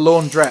went to a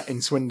laundrette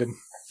in Swindon.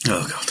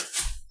 Oh, God.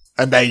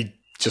 And they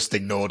just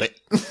ignored it.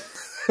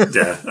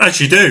 Yeah,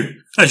 as you do.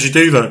 As you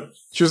do, though.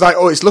 She was like,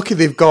 oh, it's lucky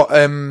they've got,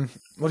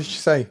 what did she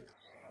say?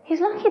 He's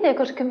lucky they've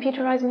got a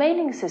computerised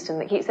mailing system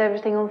that keeps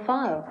everything on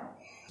file.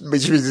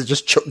 Which means they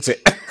just chucked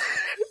it.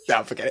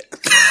 Don't forget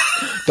it.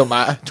 Don't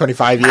matter.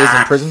 25 years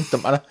in prison.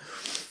 Don't matter.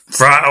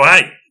 Right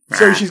away.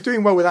 So she's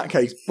doing well with that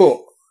case, but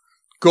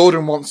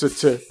Gordon wants her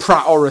to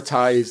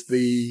prioritise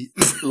the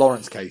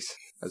Lawrence case,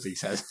 as he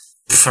says.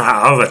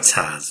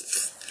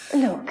 Prioritise?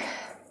 Look,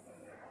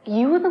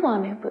 you were the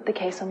one who put the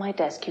case on my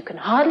desk. You can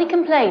hardly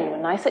complain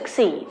when I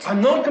succeed.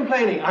 I'm not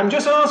complaining. I'm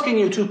just asking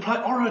you to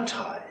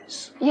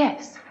prioritise.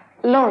 Yes,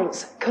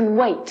 Lawrence can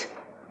wait.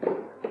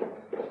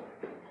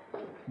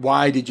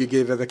 Why did you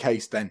give her the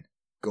case then,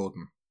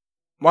 Gordon?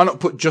 Why not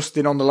put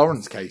Justin on the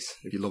Lawrence case,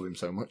 if you love him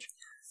so much?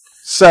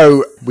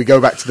 So, we go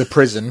back to the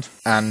prison,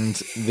 and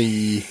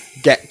the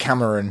Get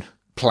Cameron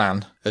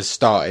plan has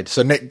started.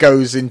 So Nick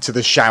goes into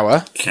the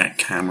shower. Get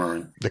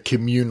Cameron. The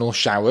communal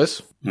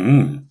showers.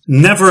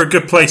 Never a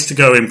good place to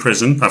go in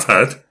prison, I've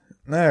heard.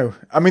 No.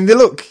 I mean, they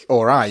look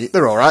alright.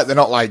 They're alright. They're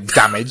not, like,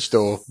 damaged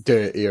or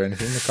dirty or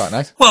anything. They're quite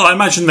nice. Well, I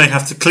imagine they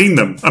have to clean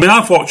them. I mean,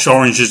 I've watched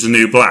Orange is the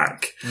New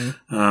Black.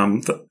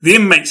 The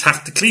inmates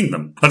have to clean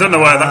them. I don't know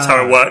why that's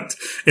how it worked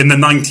in the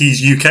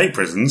 90s UK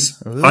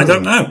prisons. Ooh. I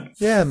don't know.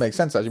 Yeah, it makes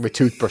sense, actually, with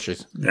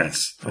toothbrushes.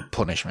 Yes. For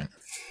punishment.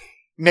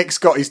 Nick's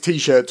got his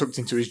T-shirt tucked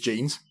into his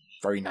jeans.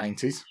 Very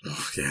 90s.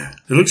 Oh, yeah.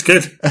 It looks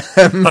good.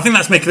 I think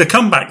that's making a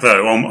comeback,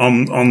 though,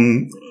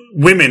 on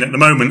women at the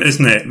moment,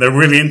 isn't it? They're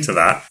really into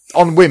that.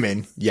 On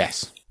women,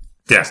 yes.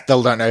 Yeah.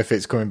 Still don't know if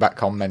it's coming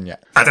back on men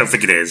yet. I don't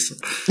think it is.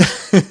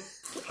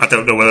 I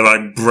don't know whether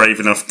I'm brave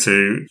enough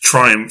to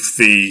triumph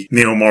the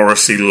Neil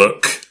Morrissey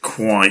look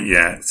quite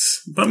yet.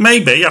 But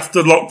maybe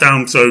after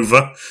lockdown's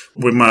over,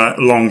 with my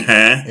long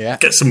hair,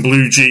 get some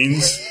blue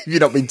jeans. Have you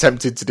not been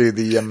tempted to do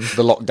the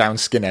lockdown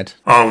skinhead?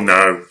 Oh,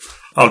 no.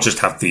 I'll just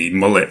have the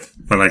mullet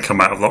when I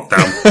come out of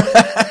lockdown.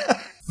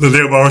 The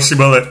Neil Morrissey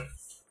mullet.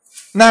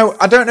 Now,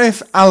 I don't know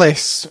if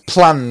Alice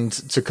planned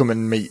to come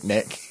and meet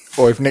Nick,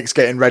 or if Nick's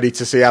getting ready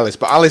to see Alice,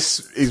 but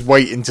Alice is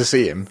waiting to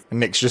see him, and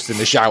Nick's just in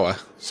the shower,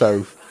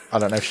 so I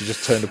don't know if she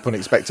just turned up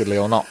unexpectedly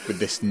or not with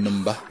this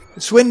number.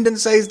 Swindon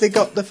says they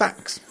got the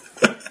facts.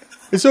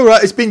 It's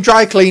alright, it's been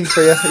dry cleaned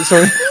for you.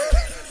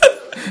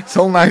 It's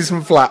all nice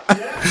and flat.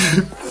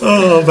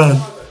 Oh,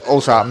 man.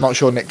 Also, I'm not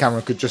sure Nick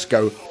Cameron could just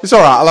go, it's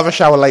alright, I'll have a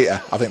shower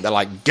later. I think they're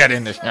like, get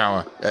in the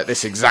shower at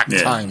this exact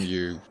time,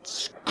 you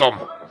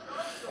scum.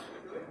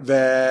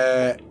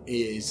 There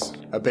is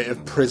a bit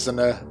of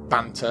prisoner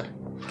banter,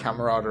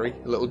 camaraderie,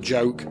 a little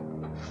joke.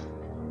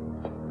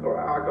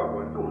 Alright, I got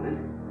one. Go on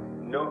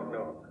in. Knock,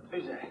 knock.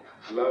 Who's that?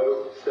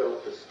 Low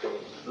self-esteem.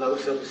 Low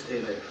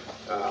self-esteem.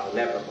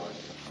 Never mind.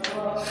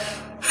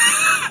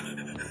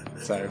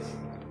 So,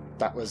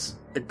 that was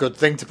a good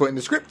thing to put in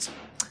the script.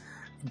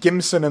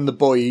 Gimson and the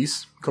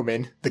boys come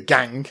in, the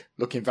gang,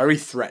 looking very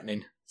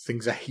threatening.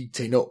 Things are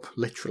heating up,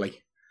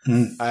 literally.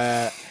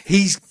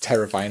 He's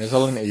terrifying as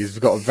well, isn't he? He's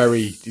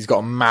got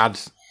a mad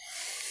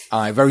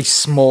eye, very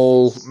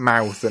small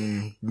mouth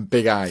and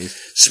big eyes.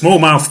 Small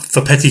mouth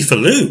for Petit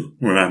Falou,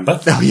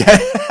 remember? Oh, yeah.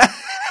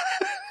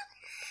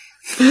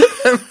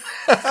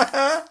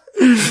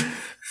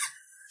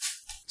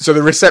 So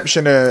the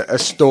reception are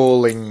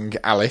stalling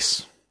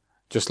Alice,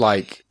 just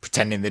like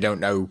pretending they don't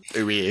know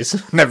who he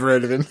is. Never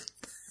heard of him.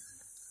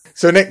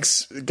 So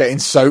Nick's getting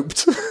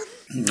soaped.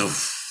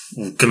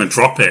 I'm gonna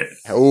drop it.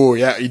 Oh,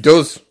 yeah, he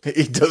does.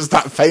 He does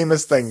that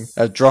famous thing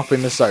of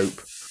dropping the soap.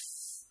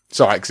 It's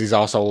alright, because his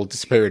arsehole will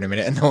disappear in a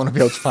minute and no one will be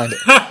able to find it.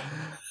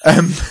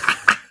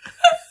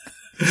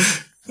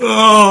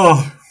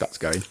 Oh, that's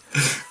going.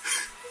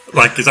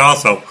 Like his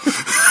arsehole.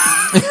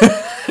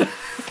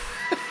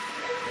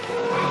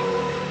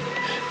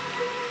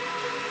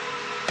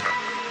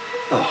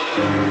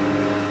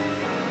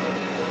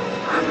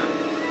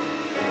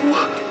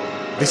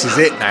 This is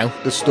it now.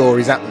 The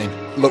story's happening.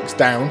 Looks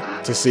down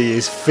to see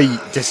his feet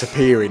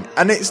disappearing.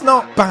 And it's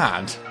not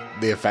bad,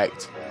 the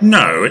effect.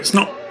 No, it's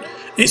not.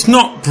 It's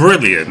not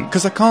brilliant.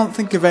 Because I can't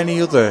think of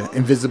any other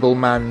Invisible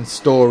Man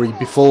story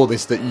before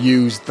this that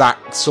used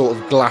that sort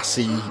of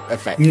glassy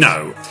effect.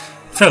 No.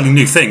 Fairly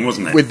new thing,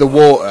 wasn't it? With the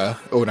water...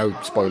 Oh, no,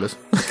 spoilers.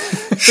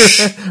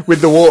 With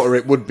the water,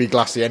 it would be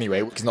glassy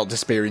anyway. It's not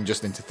disappearing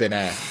just into thin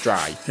air,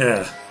 dry.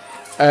 Yeah.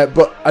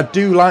 But I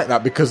do like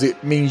that because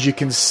it means you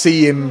can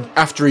see him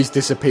after he's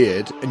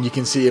disappeared and you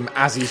can see him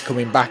as he's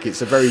coming back.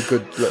 It's a very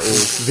good little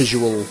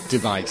visual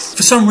device.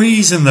 For some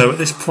reason, though, at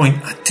this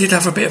point, I did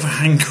have a bit of a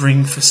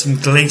hankering for some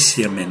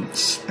glacier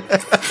mints.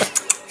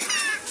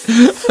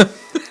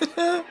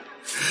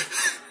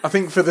 I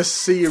think for the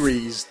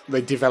series, they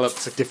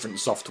developed a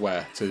different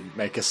software to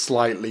make a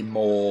slightly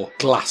more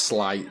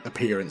glass-like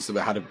appearance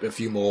that had a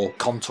few more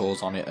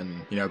contours on it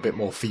and, a bit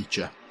more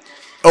feature.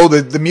 Oh,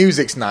 the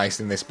music's nice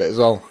in this bit as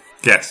well.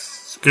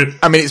 Yes, it's good.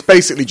 I mean, it's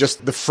basically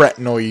just the fret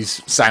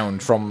noise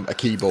sound from a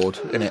keyboard,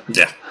 innit?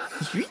 Yeah.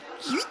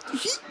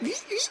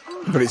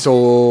 But it's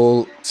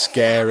all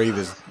scary.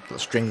 There's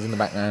strings in the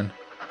background.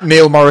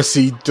 Neil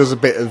Morrissey does a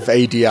bit of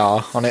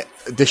ADR on it,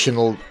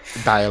 additional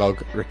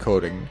dialogue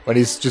recording, when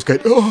he's just going,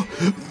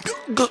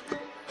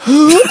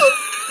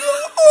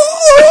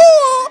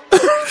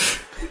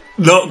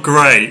 Not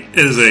great,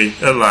 is he,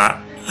 at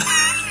that?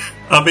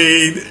 I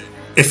mean,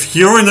 if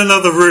you're in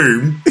another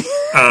room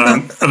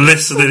and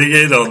listening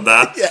in on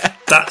that,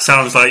 that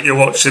sounds like you're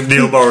watching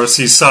Neil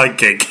Morrissey's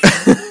sidekick.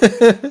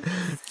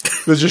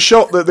 There's a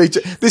shot that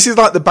this is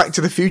like the Back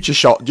to the Future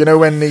shot. Do you know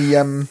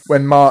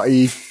when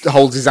Marty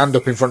holds his hand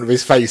up in front of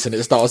his face and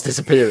it starts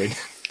disappearing?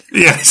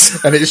 Yes.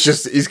 And it's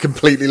just, he's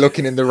completely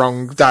looking in the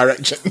wrong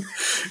direction.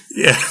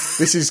 Yeah.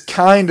 This is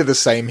kind of the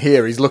same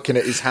here. He's looking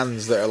at his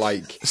hands that are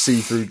like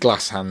see-through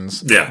glass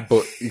hands. Yeah.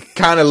 But he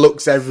kind of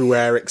looks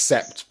everywhere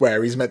except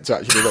where he's meant to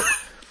actually look.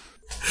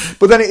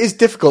 But then it is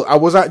difficult. I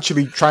was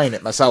actually trying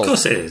it myself. Of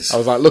course it is. I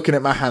was like looking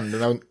at my hand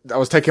and I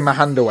was taking my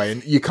hand away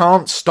and you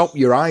can't stop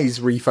your eyes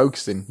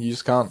refocusing. You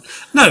just can't.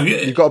 No.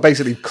 You've got to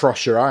basically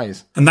cross your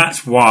eyes. And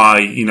that's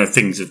why,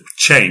 things have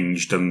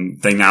changed and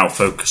they now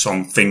focus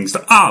on things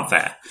that are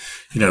there,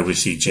 with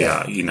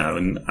CGI,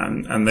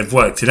 and they've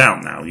worked it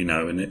out now,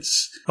 and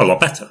it's a lot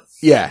better.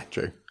 Yeah,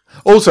 true.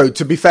 Also,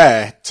 to be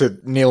fair to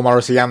Neil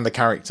Morrissey and the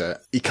character,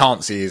 he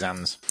can't see his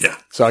hands. Yeah.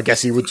 So I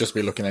guess he would just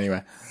be looking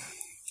anywhere.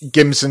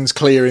 Gimson's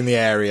clearing the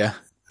area.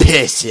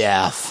 Piss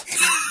off.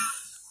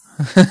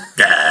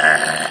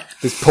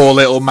 This poor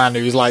little man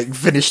who's like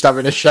finished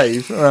having a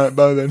shave. Alright,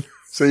 bye then.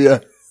 See ya.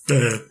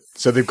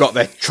 So they've got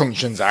their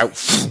truncheons out.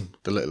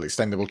 The little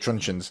extendable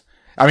truncheons.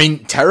 I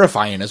mean,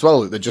 terrifying as well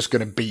that they're just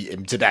going to beat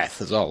him to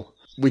death as well.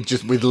 With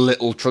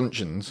little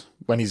truncheons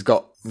when he's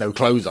got no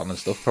clothes on and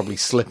stuff. Probably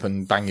slip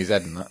and bang his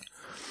head and that.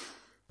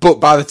 But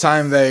by the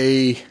time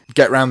they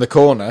get round the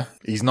corner,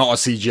 he's not a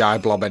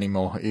CGI blob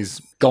anymore.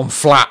 He's gone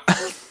flat.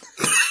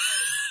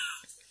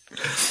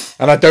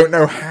 And I don't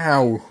know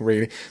how,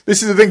 really.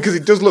 This is the thing, because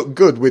it does look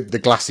good with the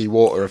glassy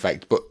water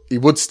effect, but he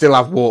would still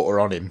have water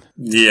on him.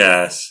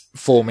 Yes.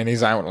 Forming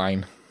his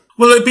outline.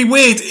 Well, it'd be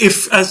weird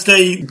if, as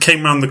they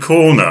came round the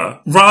corner,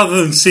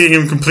 rather than seeing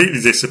him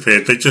completely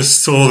disappear, they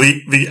just saw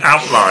the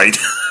outline.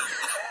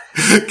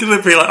 Because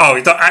it'd be like, oh,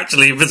 he's not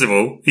actually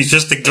invisible. He's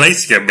just a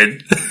glacier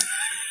mint.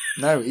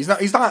 No, he's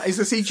not. He's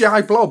a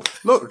CGI blob.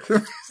 Look.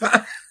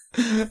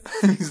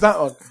 He's that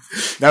one.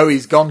 No,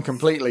 he's gone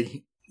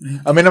completely.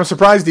 I mean, I'm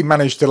surprised he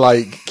managed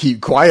to,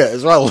 keep quiet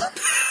as well.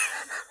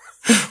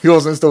 He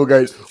wasn't still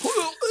going...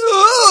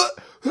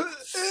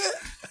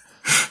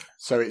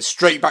 So it's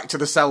straight back to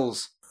the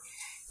cells.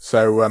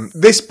 So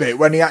this bit,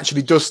 when he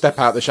actually does step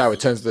out the shower,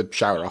 turns the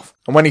shower off.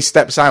 And when he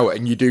steps out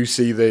and you do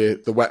see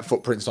the wet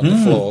footprints on the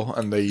floor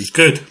and it's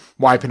good.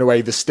 Wiping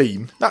away the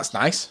steam, that's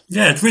nice.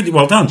 Yeah, it's really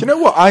well done. Do you know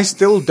what? I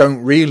still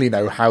don't really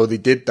know how they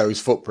did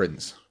those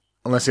footprints.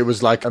 Unless it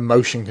was like a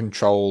motion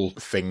control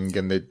thing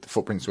and the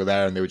footprints were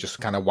there and they were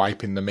just kind of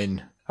wiping them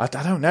in. I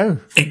don't know.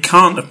 It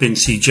can't have been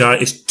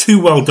CGI. It's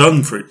too well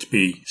done for it to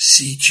be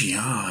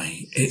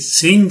CGI. It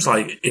seems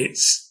like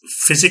it's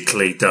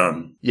physically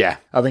done. Yeah,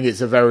 I think it's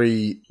a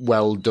very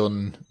well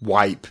done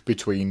wipe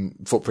between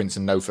footprints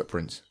and no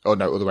footprints. Oh,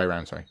 no, other way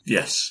around, sorry.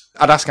 Yes.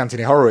 I'd ask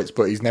Anthony Horowitz,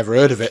 but he's never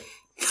heard of it.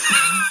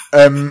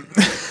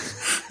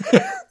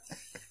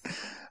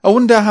 I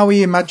wonder how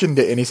he imagined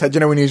it in his head. You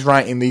know, when he was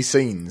writing these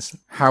scenes,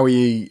 how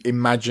he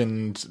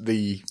imagined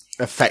the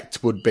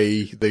effect would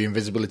be, the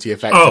invisibility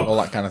effect and all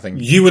that kind of thing.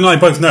 You and I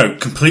both know,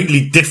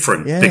 completely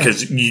different,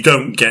 because you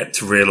don't get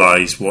to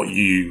realise what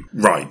you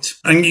write.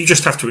 And you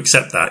just have to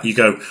accept that. You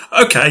go,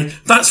 okay,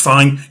 that's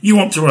fine. You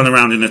want to run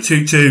around in a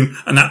tutu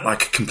and act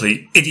like a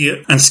complete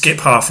idiot and skip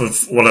half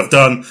of what I've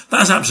done.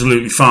 That's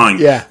absolutely fine.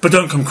 Yeah. But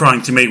don't come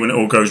crying to me when it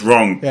all goes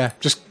wrong. Yeah,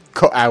 just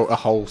cut out a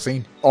whole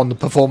scene on the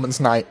performance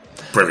night.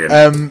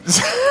 Brilliant.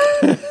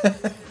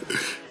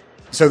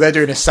 So they're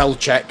doing a cell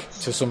check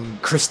to some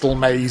Crystal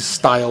Maze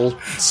style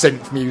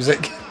synth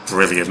music.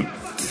 Brilliant.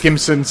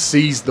 Gimson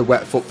sees the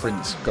wet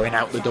footprints going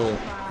out the door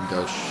and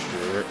goes,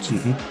 shit.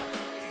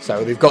 Mm-hmm.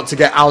 So they've got to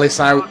get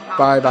Alice out.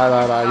 Bye.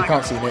 You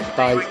can't see Nick.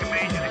 Bye.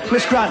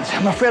 Miss Grant,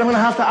 I'm afraid I'm going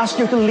to have to ask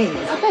you to leave.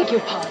 I beg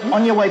your pardon?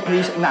 On your way,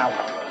 please, now.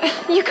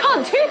 You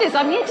can't do this.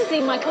 I'm here to see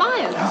my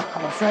client. Oh,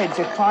 I'm afraid it's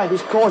a client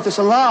who's caused this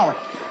alarm.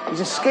 He's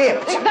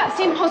escaped. That's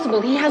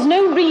impossible. He has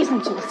no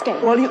reason to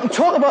escape. Well, you can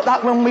talk about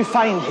that when we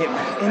find him.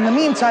 In the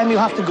meantime, you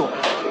have to go.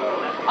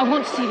 I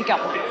want to see the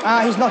governor.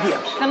 He's not here.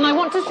 Then I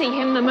want to see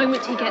him the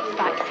moment he gets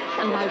back,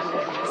 and I will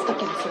arrest the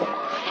guilty.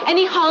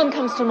 Any harm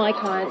comes to my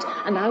client,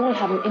 and I will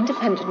have an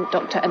independent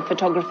doctor and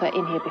photographer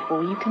in here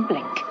before you can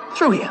blink.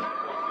 Through here.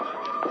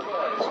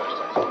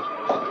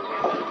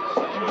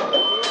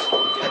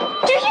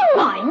 Do you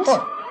mind?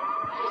 What?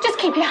 Just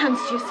keep your hands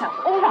to yourself,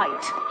 all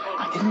right?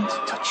 I didn't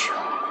touch you.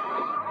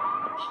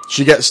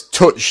 She gets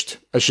touched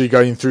as she's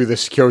going through the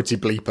security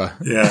bleeper.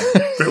 Yeah,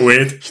 bit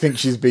weird. She thinks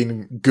she's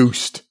been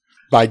goosed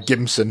by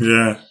Gimson.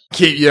 Yeah.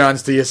 Keep your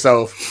hands to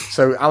yourself.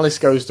 So Alice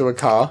goes to a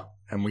car,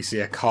 and we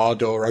see a car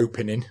door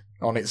opening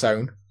on its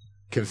own.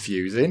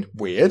 Confusing.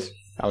 Weird.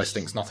 Alice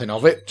thinks nothing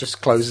of it,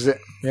 just closes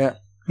it. Yeah.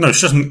 No,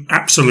 she doesn't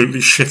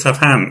absolutely shit her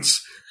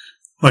pants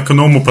like a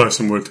normal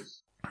person would.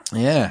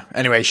 Yeah.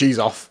 Anyway, she's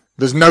off.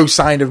 There's no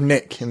sign of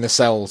Nick in the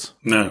cells.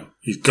 No,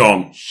 he's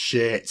gone.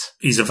 Shit.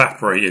 He's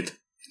evaporated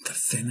into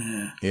thin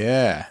air.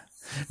 Yeah.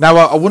 Now,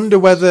 I wonder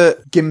whether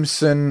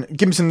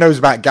Gimson knows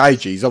about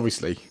Gyges,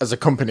 obviously, as a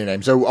company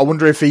name. So I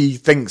wonder if he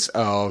thinks,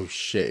 oh,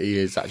 shit, he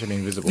is actually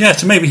invisible. Yeah,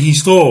 so maybe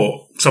he's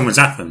thought something's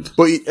happened.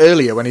 But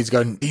earlier when he's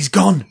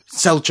gone,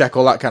 cell check,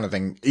 all that kind of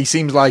thing, he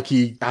seems like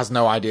he has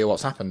no idea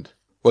what's happened.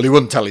 Well, he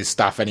wouldn't tell his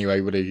staff anyway,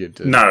 would he?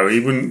 No, he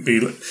wouldn't be.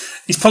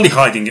 He's probably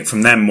hiding it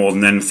from them more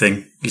than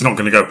anything. He's not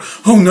going to go,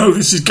 oh no,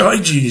 this is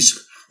Gyges.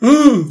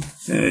 Oh.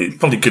 Yeah, he's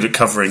probably good at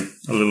covering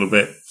a little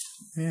bit,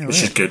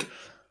 which is good.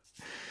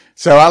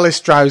 So Alice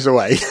drives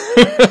away.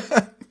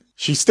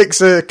 She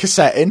sticks a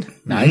cassette in.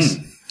 Nice.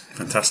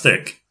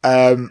 Fantastic.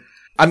 And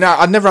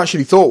I'd never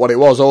actually thought what it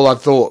was. All I'd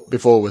thought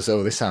before was,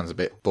 oh, this sounds a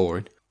bit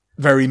boring.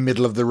 Very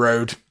middle of the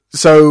road.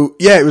 So,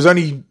 yeah, it was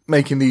only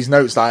making these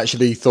notes that I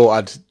actually thought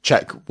I'd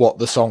check what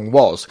the song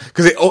was.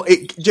 Because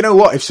do you know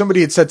what? If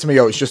somebody had said to me,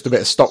 oh, it's just a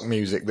bit of stock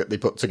music that they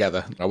put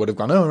together, I would have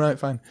gone, oh, right,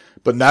 fine.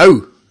 But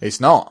no,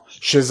 it's not.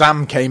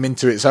 Shazam came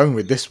into its own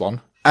with this one.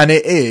 And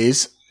it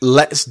is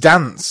Let's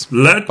Dance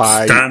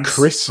by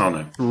Chris. Oh,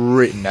 no.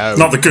 No.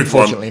 Not the good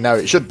unfortunately, no,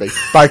 it should be.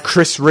 By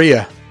Chris Rea,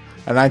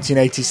 a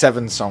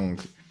 1987 song.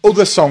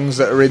 Other songs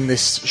that are in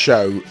this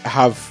show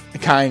have a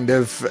kind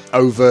of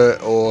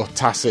overt or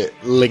tacit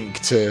link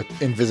to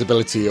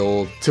invisibility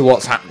or to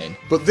what's happening.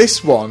 But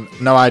this one,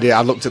 no idea.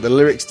 I looked at the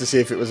lyrics to see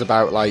if it was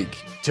about, like,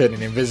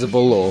 turning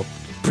invisible or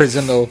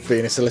prison or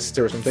being a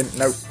solicitor or something.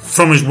 No.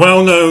 From his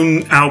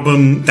well-known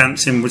album,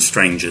 Dancing with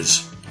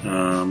Strangers.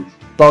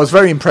 But I was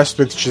very impressed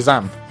with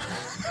Shazam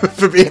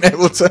for being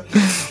able to,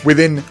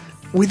 within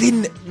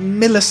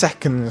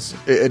milliseconds,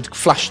 it had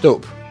flashed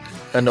up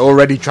and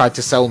already tried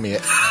to sell me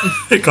it.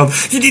 God,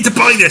 you need to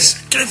buy this.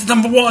 Get it to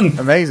number 1.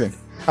 Amazing.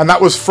 And that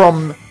was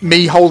from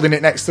me holding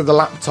it next to the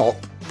laptop,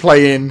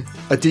 playing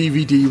a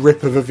DVD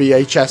rip of a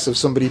VHS of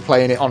somebody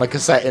playing it on a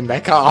cassette in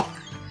their car.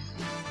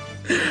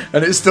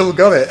 And it still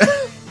got it.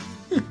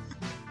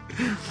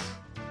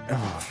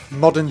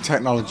 Modern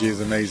technology is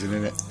amazing,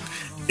 isn't it?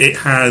 It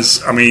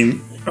has, I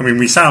mean,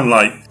 we sound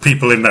like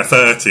people in their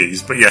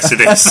 30s, but yes, it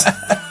is.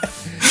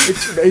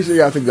 It's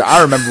amazing. I think that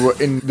I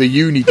remember in the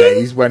uni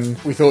days when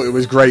we thought it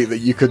was great that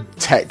you could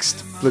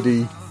text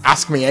bloody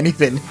ask me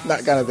anything,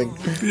 that kind of thing.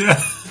 Yeah.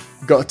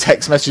 Got a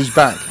text message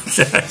back.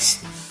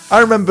 Yes. I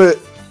remember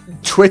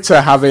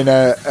Twitter having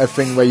a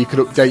thing where you could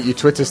update your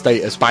Twitter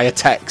status by a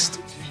text.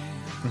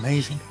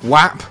 Amazing.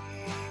 WAP.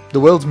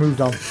 The world's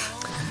moved on.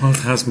 The world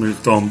has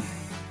moved on.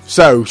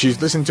 So, she's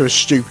listening to a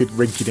stupid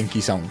rinky-dinky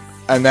song.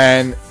 And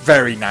then,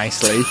 very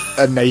nicely,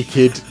 a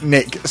naked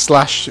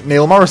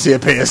Nick/Neil Morrissey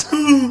appears.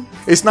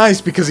 It's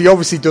nice because he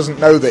obviously doesn't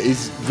know that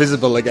he's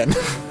visible again.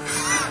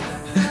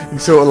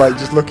 He's sort of like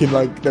just looking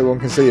like no one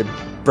can see him.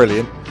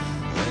 Brilliant.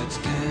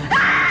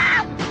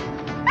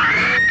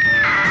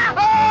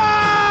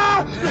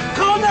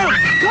 Calm down!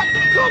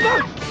 Calm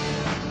down!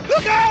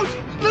 Look out!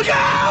 Look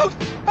out!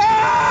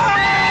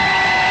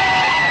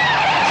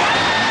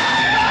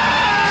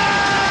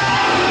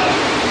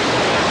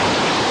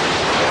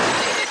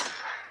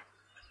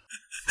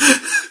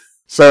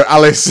 So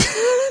Alice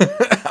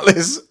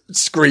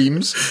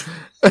screams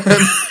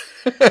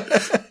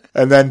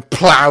and then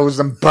plows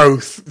them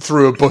both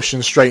through a bush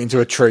and straight into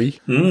a tree.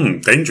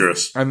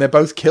 Dangerous. And they're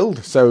both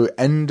killed. So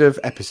end of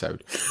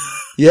episode.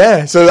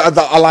 Yeah, so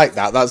I like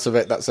that. That's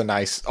a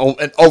nice,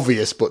 an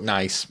obvious but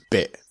nice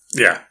bit.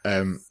 Yeah.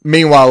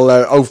 Meanwhile,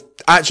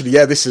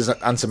 this has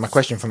answered my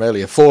question from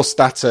earlier.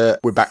 Forstater,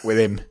 we're back with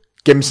him.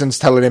 Gimson's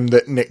telling him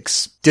that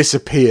Nick's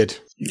disappeared.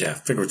 Yeah,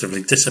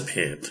 figuratively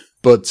disappeared.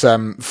 But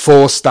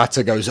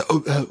Forstater goes,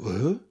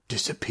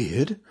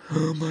 disappeared?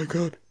 Oh my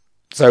god.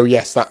 So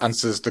yes, that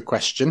answers the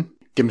question.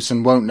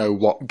 Gimson won't know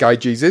what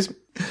Gyges is.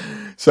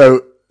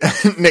 So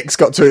Nick's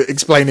got to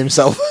explain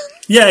himself.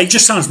 Yeah, he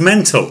just sounds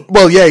mental.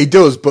 Well, yeah, he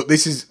does, but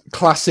this is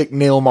classic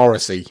Neil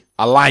Morrissey.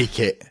 I like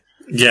it.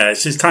 Yeah,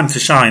 it's his time to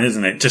shine,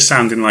 isn't it? Just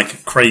sounding like a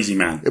crazy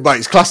man. But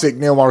it's classic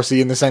Neil Morrissey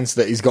in the sense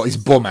that he's got his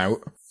bum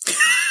out.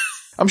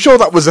 I'm sure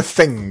that was a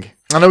thing.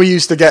 I know he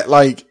used to get,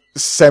 like,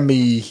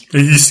 He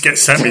used to get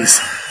semis.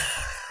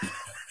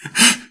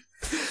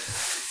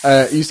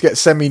 He used to get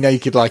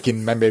semi-naked, like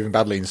in Men Behaving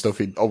Badly and stuff.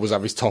 He'd always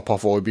have his top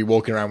off, or he'd be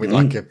walking around with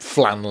like a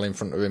flannel in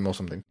front of him or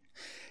something.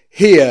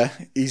 Here,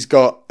 he's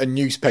got a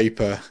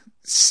newspaper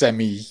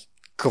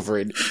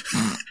semi-covering.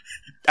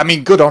 I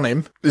mean, good on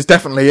him. There's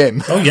definitely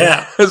him. Oh,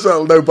 yeah. As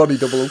well, no body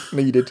double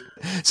needed.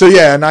 So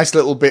yeah, a nice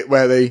little bit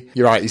where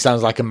you're right, he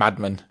sounds like a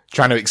madman,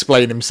 trying to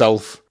explain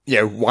himself.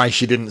 You know, why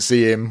she didn't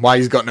see him, why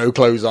he's got no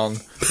clothes on,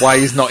 why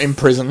he's not in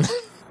prison.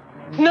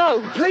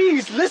 No,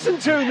 please, listen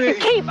to me.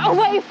 Keep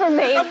away from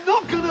me. I'm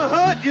not going to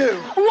hurt you.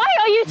 Why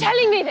are you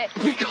telling me this?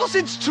 Because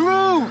it's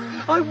true.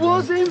 I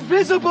was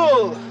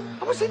invisible.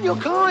 I was in your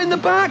car in the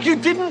back. You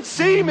didn't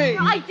see me.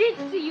 I did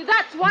see you.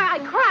 That's why I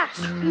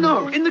crashed.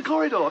 No, in the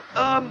corridor.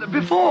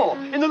 Before,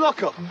 in the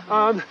lockup.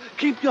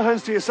 Keep your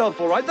hands to yourself,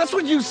 all right? That's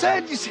what you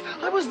said. You see,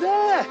 I was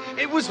there.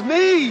 It was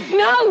me.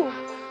 No.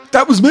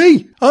 That was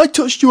me. I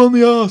touched you on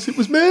the arse. It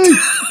was me.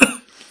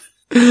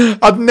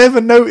 I'd never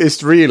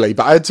noticed really,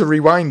 but I had to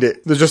rewind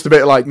it. There's just a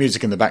bit of like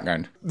music in the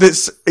background.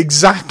 That's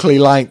exactly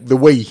like the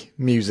Wii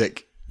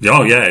music.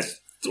 Oh yeah, it's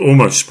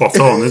almost spot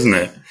on, isn't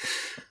it?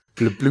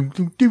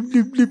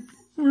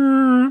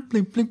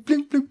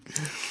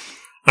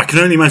 I can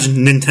only imagine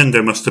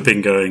Nintendo must have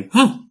been going,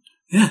 oh,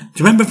 yeah, do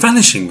you remember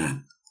Vanishing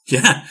Man?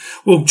 Yeah,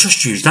 well,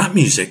 just use that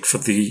music for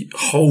the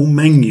whole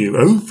menu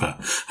over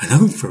and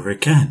over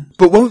again.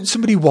 But won't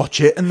somebody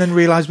watch it and then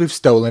realise we've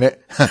stolen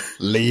it?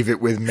 Leave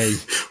it with me.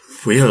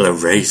 We'll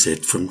erase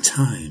it from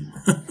time.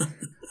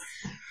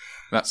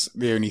 That's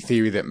the only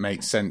theory that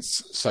makes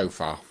sense so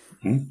far.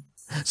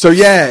 So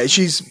yeah,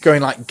 she's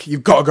going like,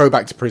 you've got to go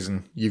back to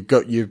prison. You've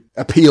got your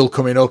appeal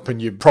coming up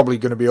and you're probably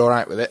going to be all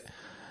right with it.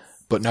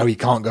 But no, he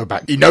can't go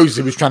back. He knows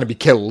he was trying to be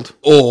killed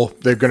or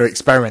they're going to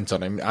experiment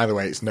on him. Either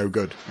way, it's no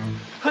good.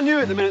 I knew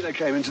it the minute they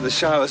came into the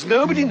showers.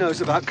 Nobody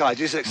knows about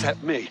Gyges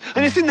except me.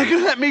 And you think they're going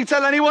to let me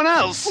tell anyone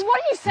else? What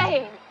are you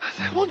saying?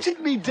 They wanted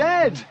me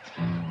dead.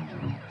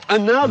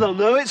 And now they'll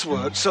know it's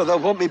worked, so they'll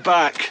want me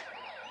back.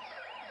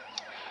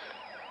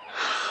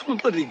 I'm a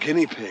bloody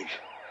guinea pig.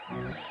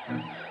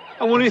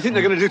 And what do you think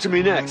they're going to do to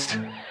me next?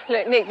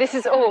 Look, Nick, this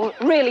is all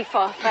really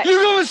far-fetched.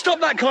 You go and stop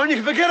that car and you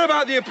can forget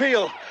about the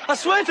appeal. I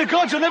swear to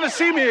God you'll never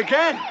see me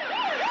again.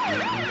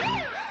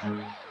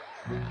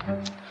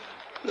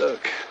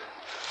 Look,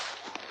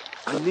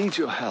 I need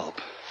your help.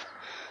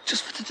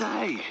 Just for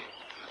today.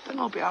 Then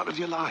I'll be out of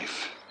your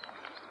life.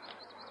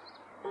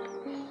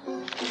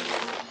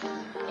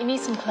 You need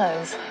some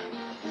clothes.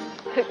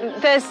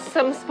 There's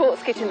some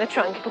sports kit in the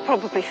trunk. It'll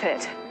probably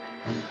fit.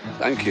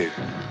 Thank you.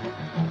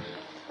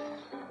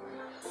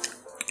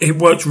 It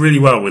works really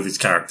well with his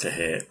character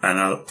here,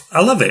 and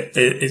I love it.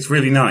 It's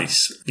really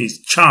nice.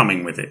 He's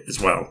charming with it as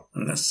well,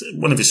 and that's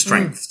one of his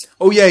strengths.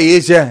 Oh yeah, he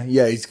is. Yeah,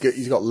 he's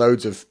got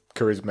loads of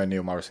charisma,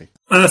 Neil Morrissey.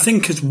 And I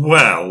think as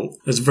well,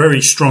 there's a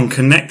very strong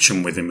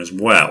connection with him as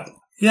well.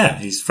 Yeah,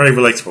 he's very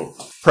relatable.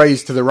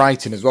 Praise to the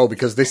writing as well,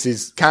 because this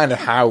is kind of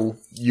how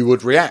you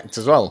would react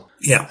as well.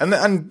 Yeah,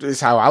 and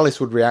it's how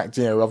Alice would react.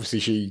 You know, obviously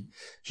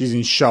she's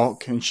in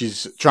shock and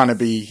she's trying to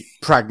be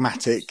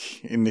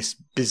pragmatic in this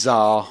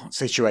bizarre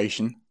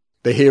situation.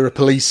 They hear a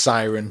police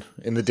siren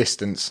in the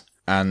distance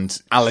and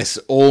Alice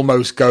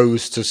almost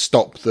goes to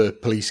stop the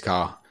police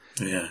car.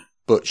 Yeah.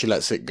 But she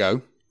lets it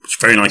go. It's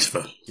very nice of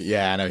her.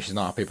 Yeah, I know, she's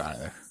not happy about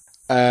it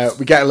though.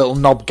 We get a little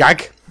knob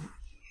gag.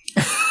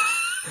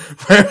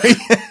 Where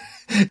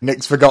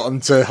Nick's forgotten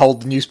to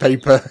hold the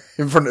newspaper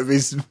in front of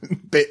his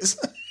bits.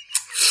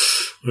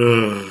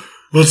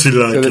 What's he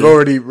like? So they've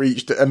already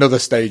reached another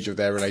stage of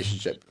their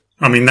relationship.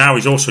 I mean, now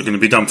he's also going to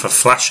be done for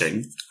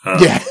flashing.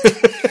 Yeah.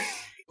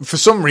 For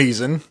some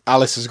reason,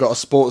 Alice has got a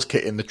sports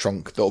kit in the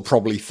trunk that'll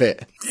probably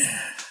fit. Yeah,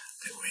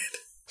 a bit weird.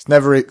 It's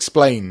never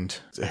explained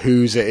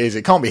whose it is.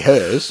 It can't be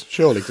hers,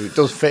 surely, because it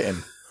does fit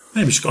him.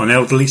 Maybe she's got an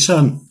elderly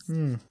son.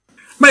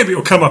 Maybe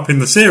it'll come up in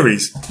the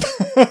series.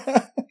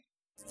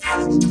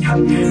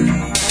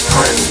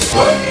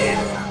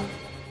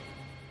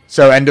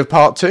 So, end of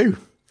part 2.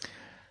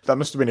 That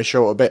must have been a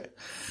shorter bit.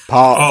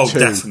 Part 2.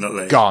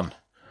 Definitely. Gone.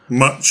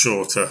 Much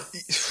shorter.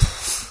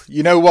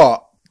 You know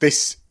what?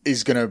 This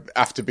is going to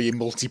have to be a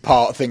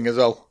multi-part thing as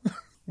well.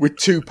 With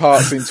 2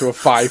 parts into a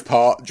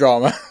 5-part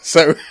drama.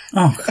 So,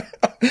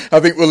 I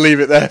think we'll leave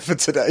it there for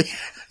today.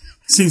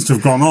 Seems to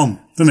have gone on,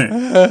 doesn't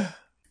it?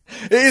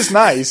 It is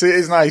nice. It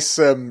is nice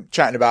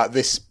chatting about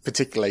this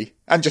particularly.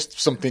 And just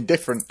something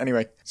different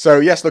anyway. So,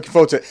 yes, looking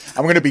forward to it.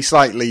 I'm going to be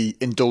slightly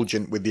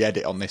indulgent with the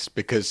edit on this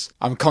because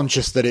I'm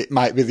conscious that it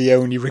might be the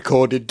only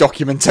recorded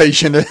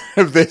documentation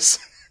of this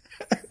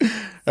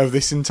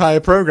entire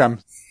programme.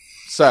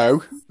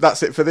 So,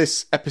 that's it for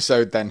this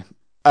episode then.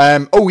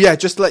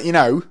 Just to let you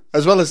know,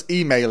 as well as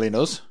emailing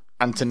us,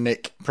 and to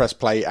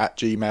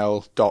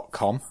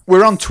nickpressplay@gmail.com.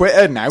 We're on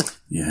Twitter now.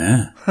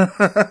 Yeah.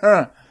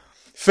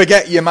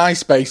 Forget your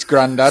MySpace,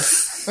 Grandad.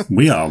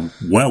 We are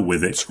well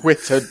with it.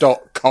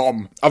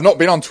 Twitter.com. I've not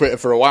been on Twitter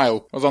for a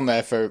while. I was on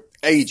there for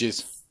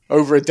ages.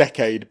 Over a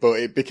decade, but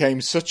it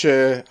became such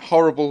a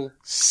horrible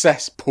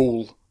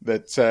cesspool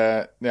that,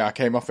 I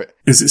came off it.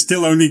 Is it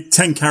still only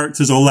 10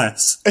 characters or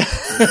less?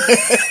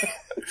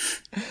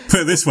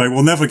 Put it this way,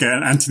 we'll never get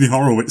an Anthony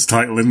Horowitz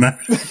title in there.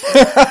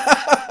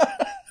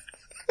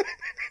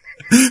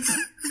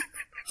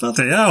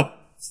 Bloody hell.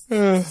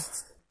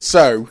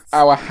 So,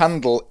 our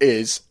handle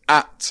is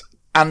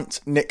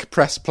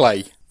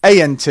 @AntNickPressPlay.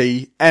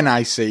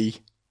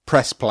 ANTNIC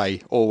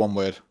Pressplay, all one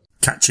word.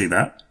 Catchy,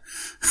 that.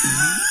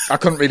 I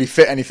couldn't really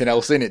fit anything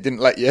else in, it didn't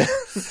let you.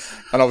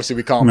 And obviously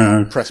we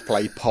can't press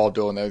play pod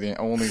or no,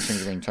 all these things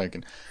have been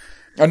taken.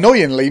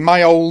 Annoyingly,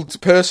 my old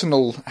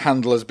personal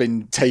handle has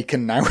been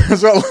taken now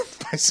as well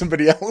by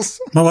somebody else.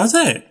 Oh, has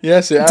it?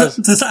 Yes, it has.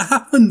 Does that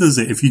happen, does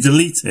it? If you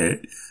delete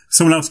it,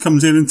 someone else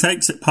comes in and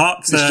takes it,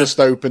 parks It's just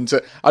open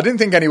to... I didn't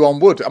think anyone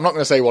would. I'm not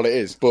going to say what it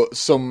is, but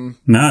some...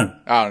 No.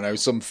 I don't know,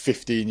 some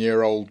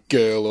 15-year-old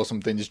girl or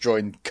something just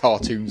drawing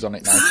cartoons on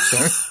it now.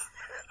 So.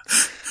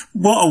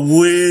 What a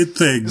weird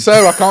thing.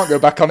 So I can't go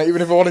back on it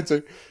even if I wanted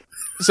to.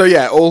 So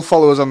yeah, all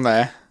follow us on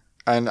there.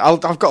 And I've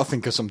got to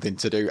think of something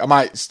to do. I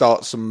might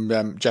start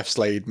some Jeff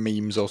Slade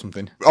memes or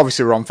something.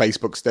 Obviously, we're on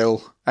Facebook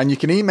still. And you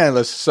can email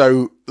us,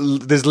 so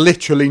there's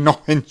literally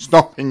nothing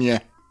stopping you.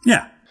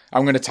 Yeah.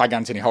 I'm going to tag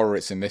Anthony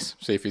Horowitz in this,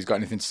 see if he's got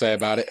anything to say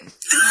about it.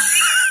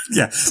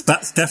 Yeah,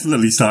 that's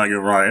definitely starting a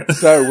riot.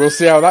 So we'll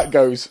see how that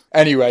goes.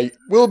 Anyway,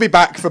 we'll be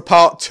back for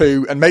part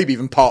 2 and maybe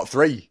even part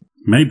 3.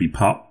 Maybe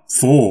part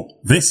 4.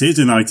 This is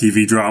an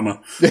ITV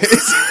drama.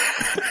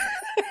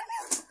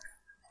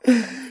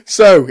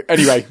 So,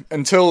 anyway,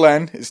 until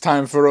then, it's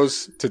time for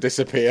us to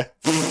disappear.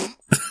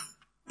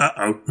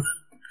 Uh-oh.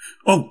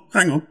 Oh,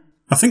 hang on.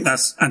 I think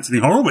that's Anthony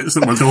Horowitz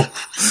at my door.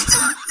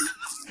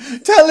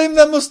 Tell him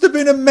there must have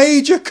been a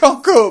major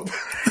cock-up.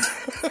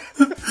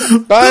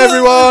 Bye,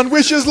 everyone.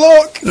 Wish us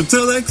luck.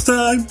 Until next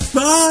time.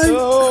 Bye.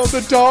 Oh,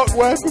 the dark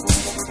web.